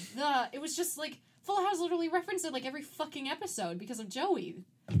like it was just like Full House literally referenced it like every fucking episode because of Joey.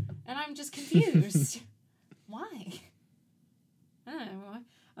 And I'm just confused. Why? I don't know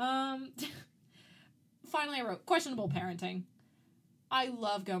why. Finally I wrote questionable parenting. I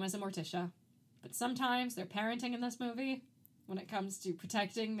love Gomez and Morticia, but sometimes their parenting in this movie, when it comes to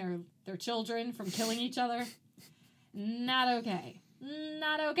protecting their children from killing each other, not okay.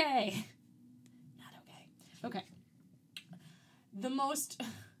 Not okay. Not okay. Okay. The most...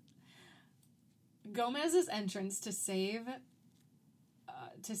 Gomez's entrance to save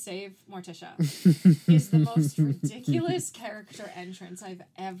Morticia is the most ridiculous character entrance I've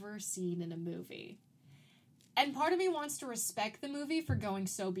ever seen in a movie. And part of me wants to respect the movie for going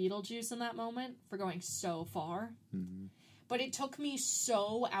so Beetlejuice in that moment, for going so far. Mm-hmm. But it took me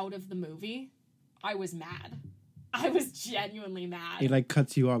so out of the movie. I was mad. I was genuinely mad. It like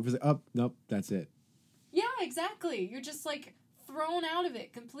cuts you off. It's like, oh, nope, that's it. Yeah, exactly. You're just like thrown out of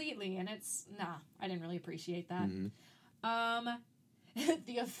it completely, and it's I didn't really appreciate that. Mm-hmm.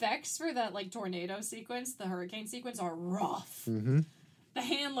 The effects for that like tornado sequence, the hurricane sequence, are rough. Mm-hmm. The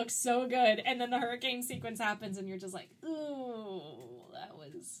hand looks so good, and then the hurricane sequence happens, and you're just like, ooh, that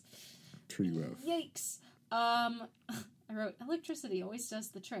was Tree rough. yikes. I wrote electricity always does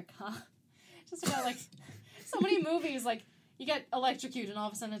the trick, huh? Just about like so many movies, like you get electrocuted, and all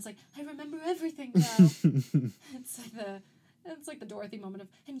of a sudden it's like, I remember everything now. It's like the Dorothy moment of,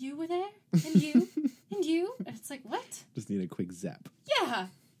 and you were there, and you, and you, and it's like, what? Just need a quick zap. Yeah,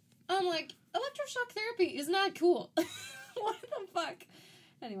 I'm like, electroshock therapy is not cool. What the fuck?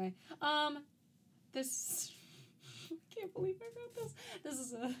 Anyway, this... I can't believe I wrote this. This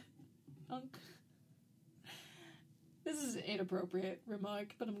is a... This is an inappropriate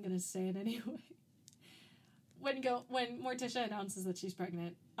remark, but I'm gonna say it anyway. When Morticia announces that she's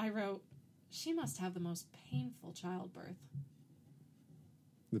pregnant, I wrote, she must have the most painful childbirth.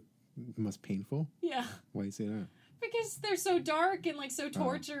 The most painful? Yeah. Why do you say that? Because they're so dark and, like, so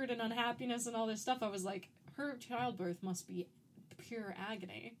tortured and unhappiness and all this stuff. I was like, her childbirth must be pure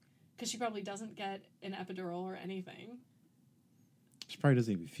agony. Because she probably doesn't get an epidural or anything. She probably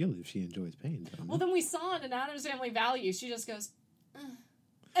doesn't even feel it if she enjoys pain. Well, then we saw in an Addams Family Values, she just goes, ugh.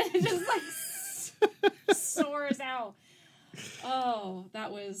 And it just, like, soars out. Oh,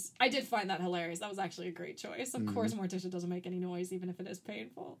 that was... I did find that hilarious. That was actually a great choice. Of course, Morticia doesn't make any noise, even if it is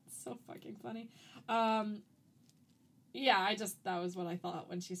painful. It's so fucking funny. Yeah, that was what I thought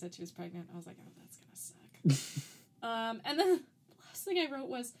when she said she was pregnant. I was like, oh, that's gonna suck. And then the last thing I wrote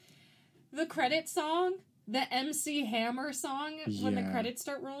was the credit song, the MC Hammer song, when the credits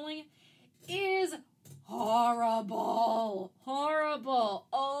start rolling, is horrible. Horrible.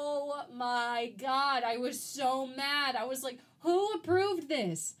 Oh my god, I was so mad. I was like, who approved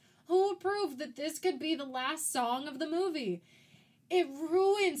this? Who approved that this could be the last song of the movie? It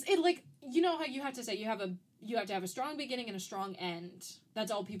ruins it. Like, you know how you have to say you have to have a strong beginning and a strong end.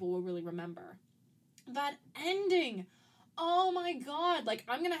 That's all people will really remember. That ending, oh my god. Like,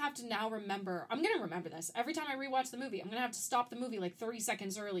 I'm gonna have to now remember. I'm gonna remember this. Every time I rewatch the movie, I'm gonna have to stop the movie like 30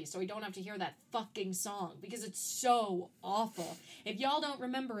 seconds early so I don't have to hear that fucking song. Because it's so awful. If y'all don't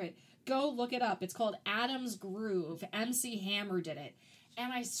remember it, go look it up. It's called Adam's Groove. MC Hammer did it.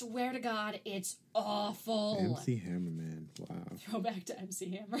 And I swear to God, it's awful. MC Hammer, man. Wow. Throwback to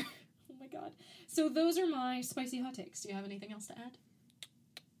MC Hammer. Oh my god. So those are my spicy hot takes. Do you have anything else to add?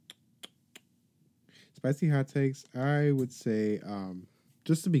 Spicy hot takes, I would say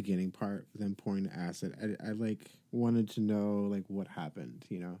just the beginning part, them pouring the acid. I wanted to know like what happened,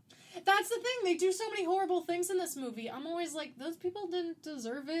 you know? That's the thing. They do so many horrible things in this movie. I'm always like, those people didn't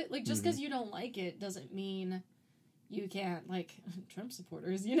deserve it. Like, just because you don't like it doesn't mean you can't, like, Trump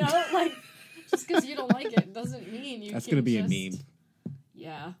supporters, you know? Like, just because you don't like it doesn't mean you That's can going to be just... a meme.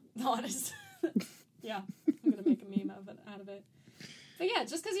 Yeah, honest. Yeah, I'm going to make a meme out of it. But yeah,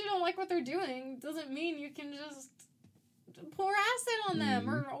 just because you don't like what they're doing doesn't mean you can just pour acid on them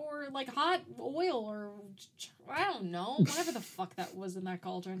or like hot oil or I don't know, whatever the fuck that was in that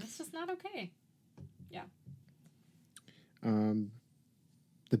cauldron. It's just not okay. Yeah.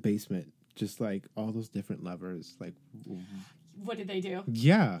 The basement, just like all those different levers, like what did they do?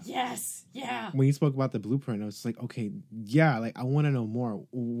 Yeah. Yes. Yeah. When you spoke about the blueprint, I was like, okay, yeah, like I want to know more.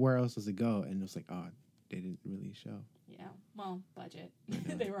 Where else does it go? And it was like, oh, they didn't really show. Yeah. Well, budget.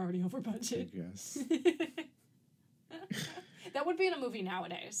 They were already over budget. I guess. That would be in a movie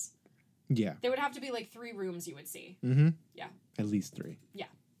nowadays. Yeah. There would have to be like 3 rooms you would see. Mm-hmm. Yeah. At least 3. Yeah.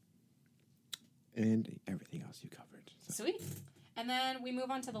 And everything else you covered. So. Sweet. And then we move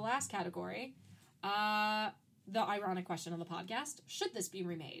on to the last category. The ironic question on the podcast. Should this be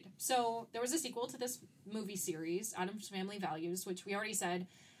remade? So there was a sequel to this movie series, Addams Family Values, which we already said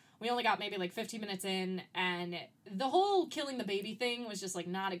we only got maybe like 15 minutes in, and the whole killing the baby thing was just like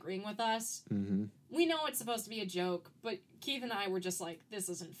not agreeing with us. Mm-hmm. We know it's supposed to be a joke, but Keith and I were just like, this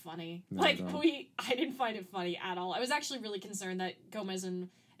isn't funny. Not like, at all. I didn't find it funny at all. I was actually really concerned that Gomez and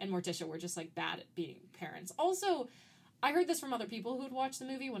Morticia were just like bad at being parents. Also, I heard this from other people who had watched the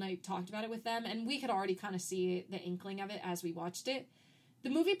movie when I talked about it with them, and we could already kind of see the inkling of it as we watched it. The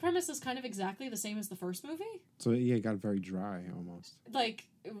movie premise is kind of exactly the same as the first movie. So, yeah, it got very dry, almost. Like,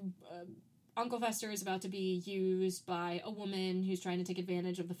 Uncle Fester is about to be used by a woman who's trying to take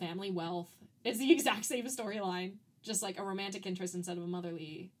advantage of the family wealth. It's the exact same storyline, just like a romantic interest instead of a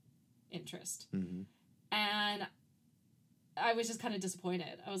motherly interest. Mm-hmm. And I was just kind of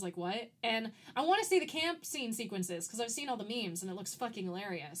disappointed. I was like, what? And I want to see the camp scene sequences, because I've seen all the memes, and it looks fucking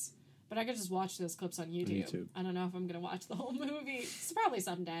hilarious. But I could just watch those clips on YouTube. I don't know if I'm going to watch the whole movie. It's probably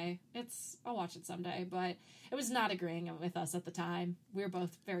someday. I'll watch it someday. But it was not agreeing with us at the time. We were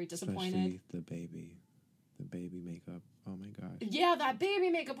both very disappointed. Especially the baby makeup. Oh my god. Yeah, that baby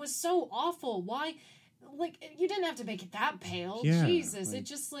makeup was so awful. Why? Like, you didn't have to make it that pale. Yeah, Jesus. It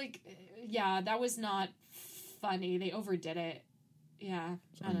just, like, yeah, that was not funny. They overdid it. Yeah,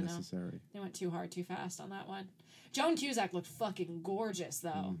 I don't know. They went too hard, too fast on that one. Joan Cusack looked fucking gorgeous, though.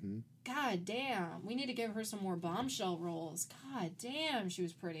 Mm-hmm. God damn. We need to give her some more bombshell roles. God damn, she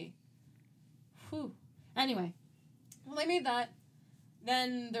was pretty. Whew. Anyway. Well, they made that.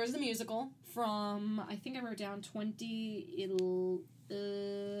 Then there's the musical from, I think I wrote down I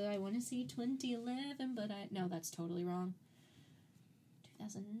want to say 2011, but no, that's totally wrong.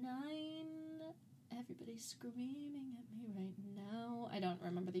 2009. Everybody's screaming at me right now. I don't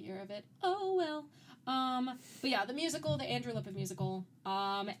remember the year of it. Oh well. But yeah, the musical, the Andrew Lippin musical.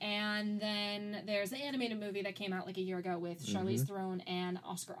 And then there's the animated movie that came out like a year ago with Charlize Theron and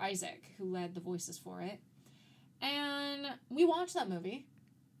Oscar Isaac, who led the voices for it. And we watched that movie.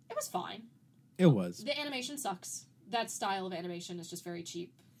 It was fine. It was. The animation sucks. That style of animation is just very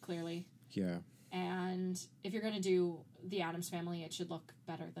cheap, clearly. Yeah. And if you're going to do The Addams Family, it should look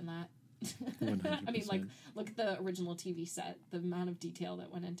better than that. 100%. I mean, like, look at the original TV set, the amount of detail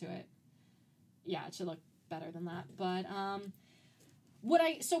that went into it. Yeah, it should look better than that. But, what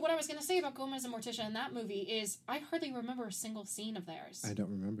I was going to say about Gomez and Morticia in that movie is I hardly remember a single scene of theirs. I don't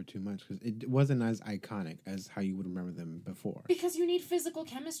remember too much because it wasn't as iconic as how you would remember them before. Because you need physical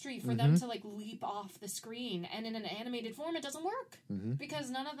chemistry for them to, like, leap off the screen. And in an animated form, it doesn't work. Because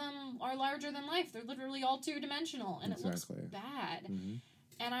none of them are larger than life. They're literally all two-dimensional. And it looks bad.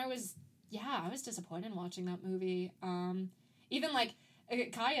 And I was disappointed watching that movie. Even, like,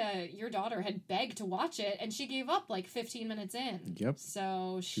 Kaya, your daughter, had begged to watch it, and she gave up, like, 15 minutes in. Yep.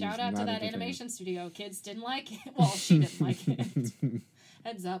 So, shout out to that animation studio. Kids didn't like it. Well, she didn't like it.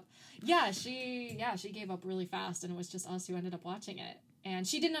 Heads up. Yeah, she gave up really fast, and it was just us who ended up watching it. And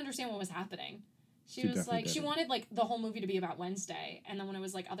she didn't understand what was happening. She was like, she wanted, like, the whole movie to be about Wednesday. And then when it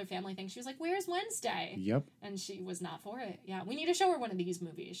was, like, other family things, she was like, where's Wednesday? Yep. And she was not for it. Yeah, we need to show her one of these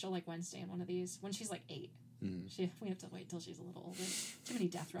movies. She'll like Wednesday in one of these when she's, like, 8. We have to wait till she's a little older. Too many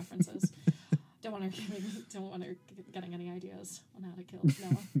death references. Don't want her getting any ideas on how to kill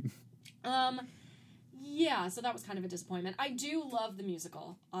Noah. Yeah, so that was kind of a disappointment. I do love the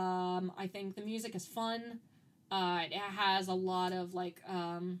musical. I think the music is fun. It has a lot of, like,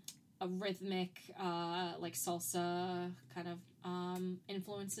 a rhythmic, like, salsa kind of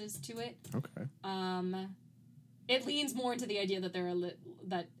influences to it. Okay. It leans more into the idea that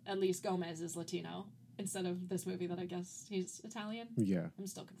that at least Gomez is Latino instead of this movie that I guess he's Italian. Yeah. I'm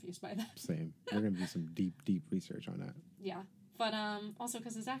still confused by that. Same. We're gonna do some deep research on that. Yeah, but also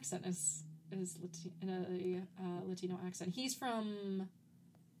because his accent is Latino accent. He's from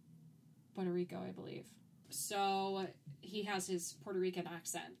Puerto Rico, I believe. So he has his Puerto Rican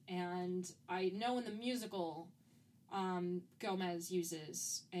accent, and I know in the musical, Gomez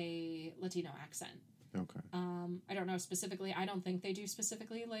uses a Latino accent. Okay. I don't know specifically. I don't think they do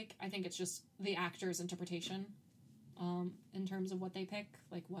specifically. Like, I think it's just the actor's interpretation, in terms of what they pick,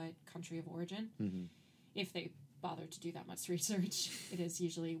 like what country of origin. If they bother to do that much research, it is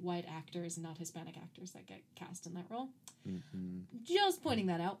usually white actors, not Hispanic actors, that get cast in that role. Just pointing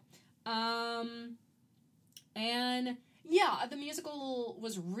that out. And yeah, the musical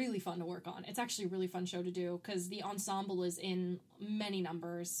was really fun to work on. It's actually a really fun show to do because the ensemble is in many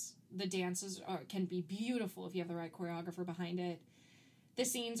numbers. The dances can be beautiful if you have the right choreographer behind it. The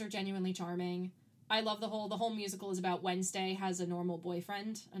scenes are genuinely charming. I love the whole musical is about Wednesday has a normal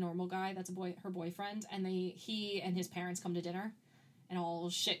boyfriend, a normal guy that's her boyfriend, and he and his parents come to dinner, and all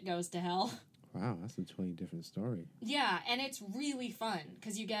shit goes to hell. Wow, that's a totally different story. Yeah, and it's really fun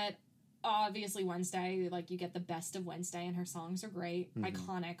because you get obviously Wednesday, like you get the best of Wednesday, and her songs are great,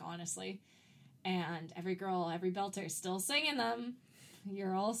 iconic, honestly, and every girl, every belter is still singing them.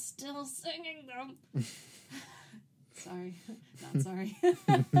 You're all still singing them. Sorry. Not sorry.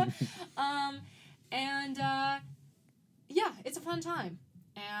 Yeah, it's a fun time.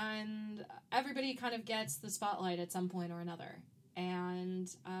 And everybody kind of gets the spotlight at some point or another. And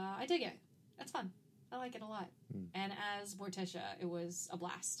I dig it. It's fun. I like it a lot. And as Morticia, it was a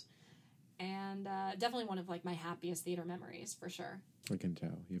blast. And definitely one of, like, my happiest theater memories, for sure. I can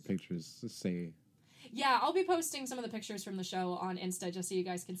tell. Your pictures say... Yeah, I'll be posting some of the pictures from the show on Insta just so you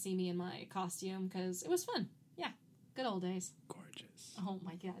guys can see me in my costume, because it was fun. Yeah, good old days. Gorgeous. Oh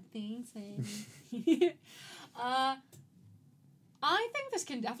my god, thanks, Amy. I think this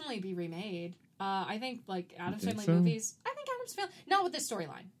can definitely be remade. I think, like, Addams Family movies... I think Addams Family... Not with this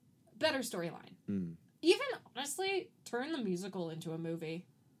storyline. Better storyline. Even, honestly, turn the musical into a movie.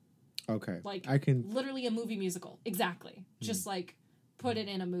 Okay. Like, I can... literally a movie musical. Exactly. Just, like, put it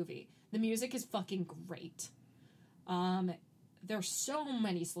in a movie. The music is fucking great. There's so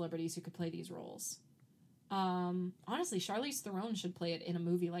many celebrities who could play these roles. Honestly, Charlize Theron should play it in a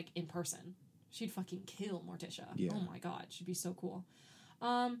movie, like, in person. She'd fucking kill Morticia. Yeah. Oh my god, she'd be so cool.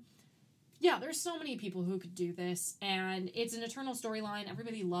 Yeah, there's so many people who could do this, and it's an eternal storyline.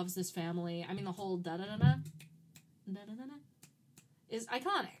 Everybody loves this family. I mean, the whole da-da-da-da is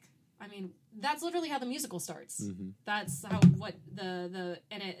iconic. I mean, that's literally how the musical starts. That's how and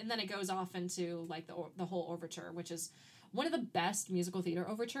then it goes off into, like, the whole overture, which is one of the best musical theater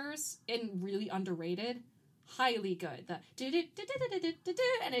overtures and really underrated. highly good. The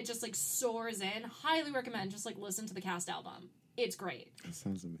and it just like soars in. Highly recommend. Just like listen to the cast album. It's great. That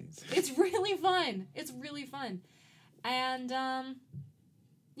sounds amazing. It's really fun. It's really fun. And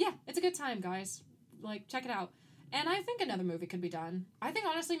yeah, it's a good time, guys. Like, check it out. And I think another movie could be done. I think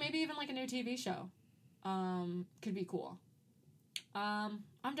honestly maybe even like a new TV show could be cool.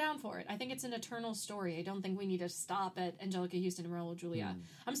 I'm down for it. I think it's an eternal story. I don't think we need to stop at Angelica Houston and Raul Julia.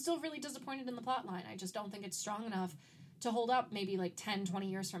 I'm still really disappointed in the plot line. I just don't think it's strong enough to hold up maybe like 10, 20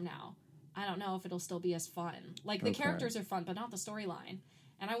 years from now. I don't know if it'll still be as fun. Like, the characters are fun, but not the storyline.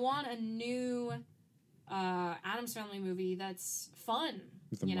 And I want a new Addams Family movie that's fun.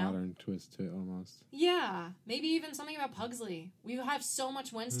 With a modern twist to it, almost. Yeah. Maybe even something about Pugsley. We have so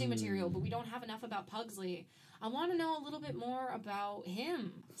much Wednesday material, but we don't have enough about Pugsley. I want to know a little bit more about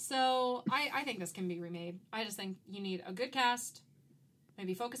him. So I think this can be remade. I just think you need a good cast.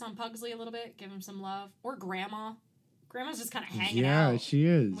 Maybe focus on Pugsley a little bit. Give him some love. Or Grandma. Grandma's just kind of hanging out. Yeah, she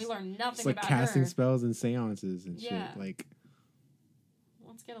is. We learn nothing like about casting her. spells and seances and shit. Like,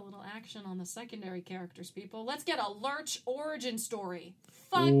 let's get a little action on the secondary characters, people. Let's get a Lurch origin story.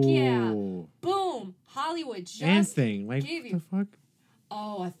 Fuck yeah. Boom. Hollywood just and Thing. Like, gave what you. the fuck?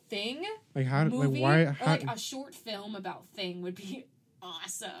 Oh, a Thing? Like, how? Movie? Like, why? Or How, like a short film about Thing would be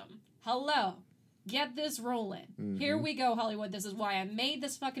awesome. Hello. Get this rolling. Mm-hmm. Here we go, Hollywood. This is why I made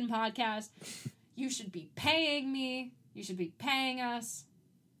this fucking podcast. You should be paying me. You should be paying us.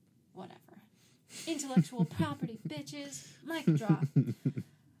 Whatever. Intellectual property, bitches. Mic drop.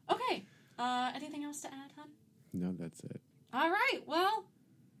 Okay. Anything else to add, hon? No, that's it. All right. Well,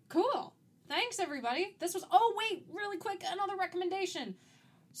 cool. Thanks, everybody. This was... Oh, wait. Really quick. Another recommendation.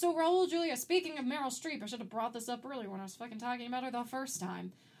 So, Raul Julia, speaking of Meryl Streep, I should have brought this up earlier when I was fucking talking about her the first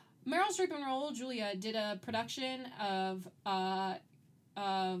time. Meryl Streep and Raul Julia did a production of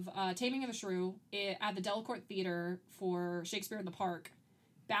Taming of the Shrew at the Delacorte Theater for Shakespeare in the Park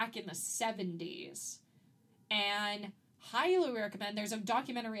back in the 70s. And highly recommend... There's a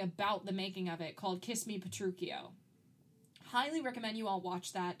documentary about the making of it called Kiss Me, Petruchio. Highly recommend you all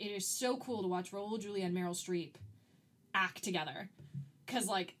watch that. It is so cool to watch Raul Julia and Meryl Streep act together. Because,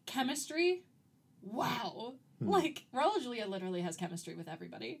 like, chemistry? Wow. Like, Raul Julia literally has chemistry with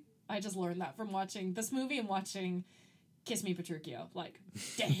everybody. I just learned that from watching this movie and watching Kiss Me, Petruchio. Like,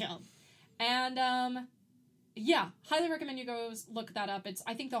 damn. And, yeah. Highly recommend you go look that up.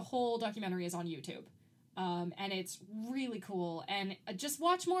 I think the whole documentary is on YouTube. And it's really cool. And just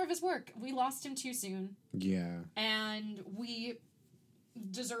watch more of his work. We lost him too soon. Yeah. And we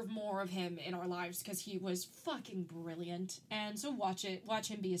deserve more of him in our lives because he was fucking brilliant. And so watch it. Watch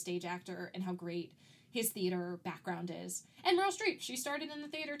him be a stage actor and how great his theater background is. And Meryl Streep, she started in the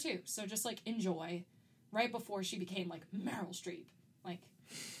theater too. So just, like, enjoy. Right before she became, like, Meryl Streep. Like,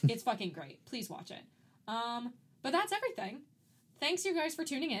 it's fucking great. Please watch it. But that's everything. Thanks, you guys, for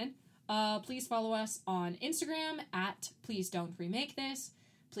tuning in. Please follow us on Instagram at Please Don't Remake This.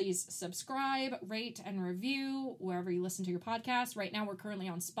 Please subscribe, rate, and review wherever you listen to your podcast. Right now, we're currently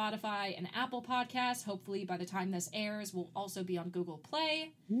on Spotify and Apple Podcasts. Hopefully, by the time this airs, we'll also be on Google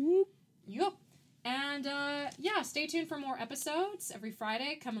Play. Yup. And, yeah, stay tuned for more episodes every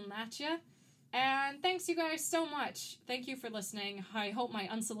Friday coming at ya. And thanks, you guys, so much. Thank you for listening. I hope my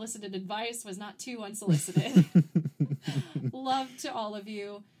unsolicited advice was not too unsolicited. Love to all of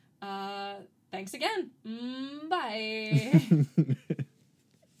you. Thanks again. Bye. You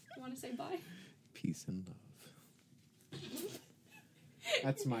want to say bye? Peace and love.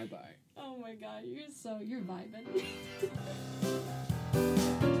 That's my bye. Oh my god, you're vibing.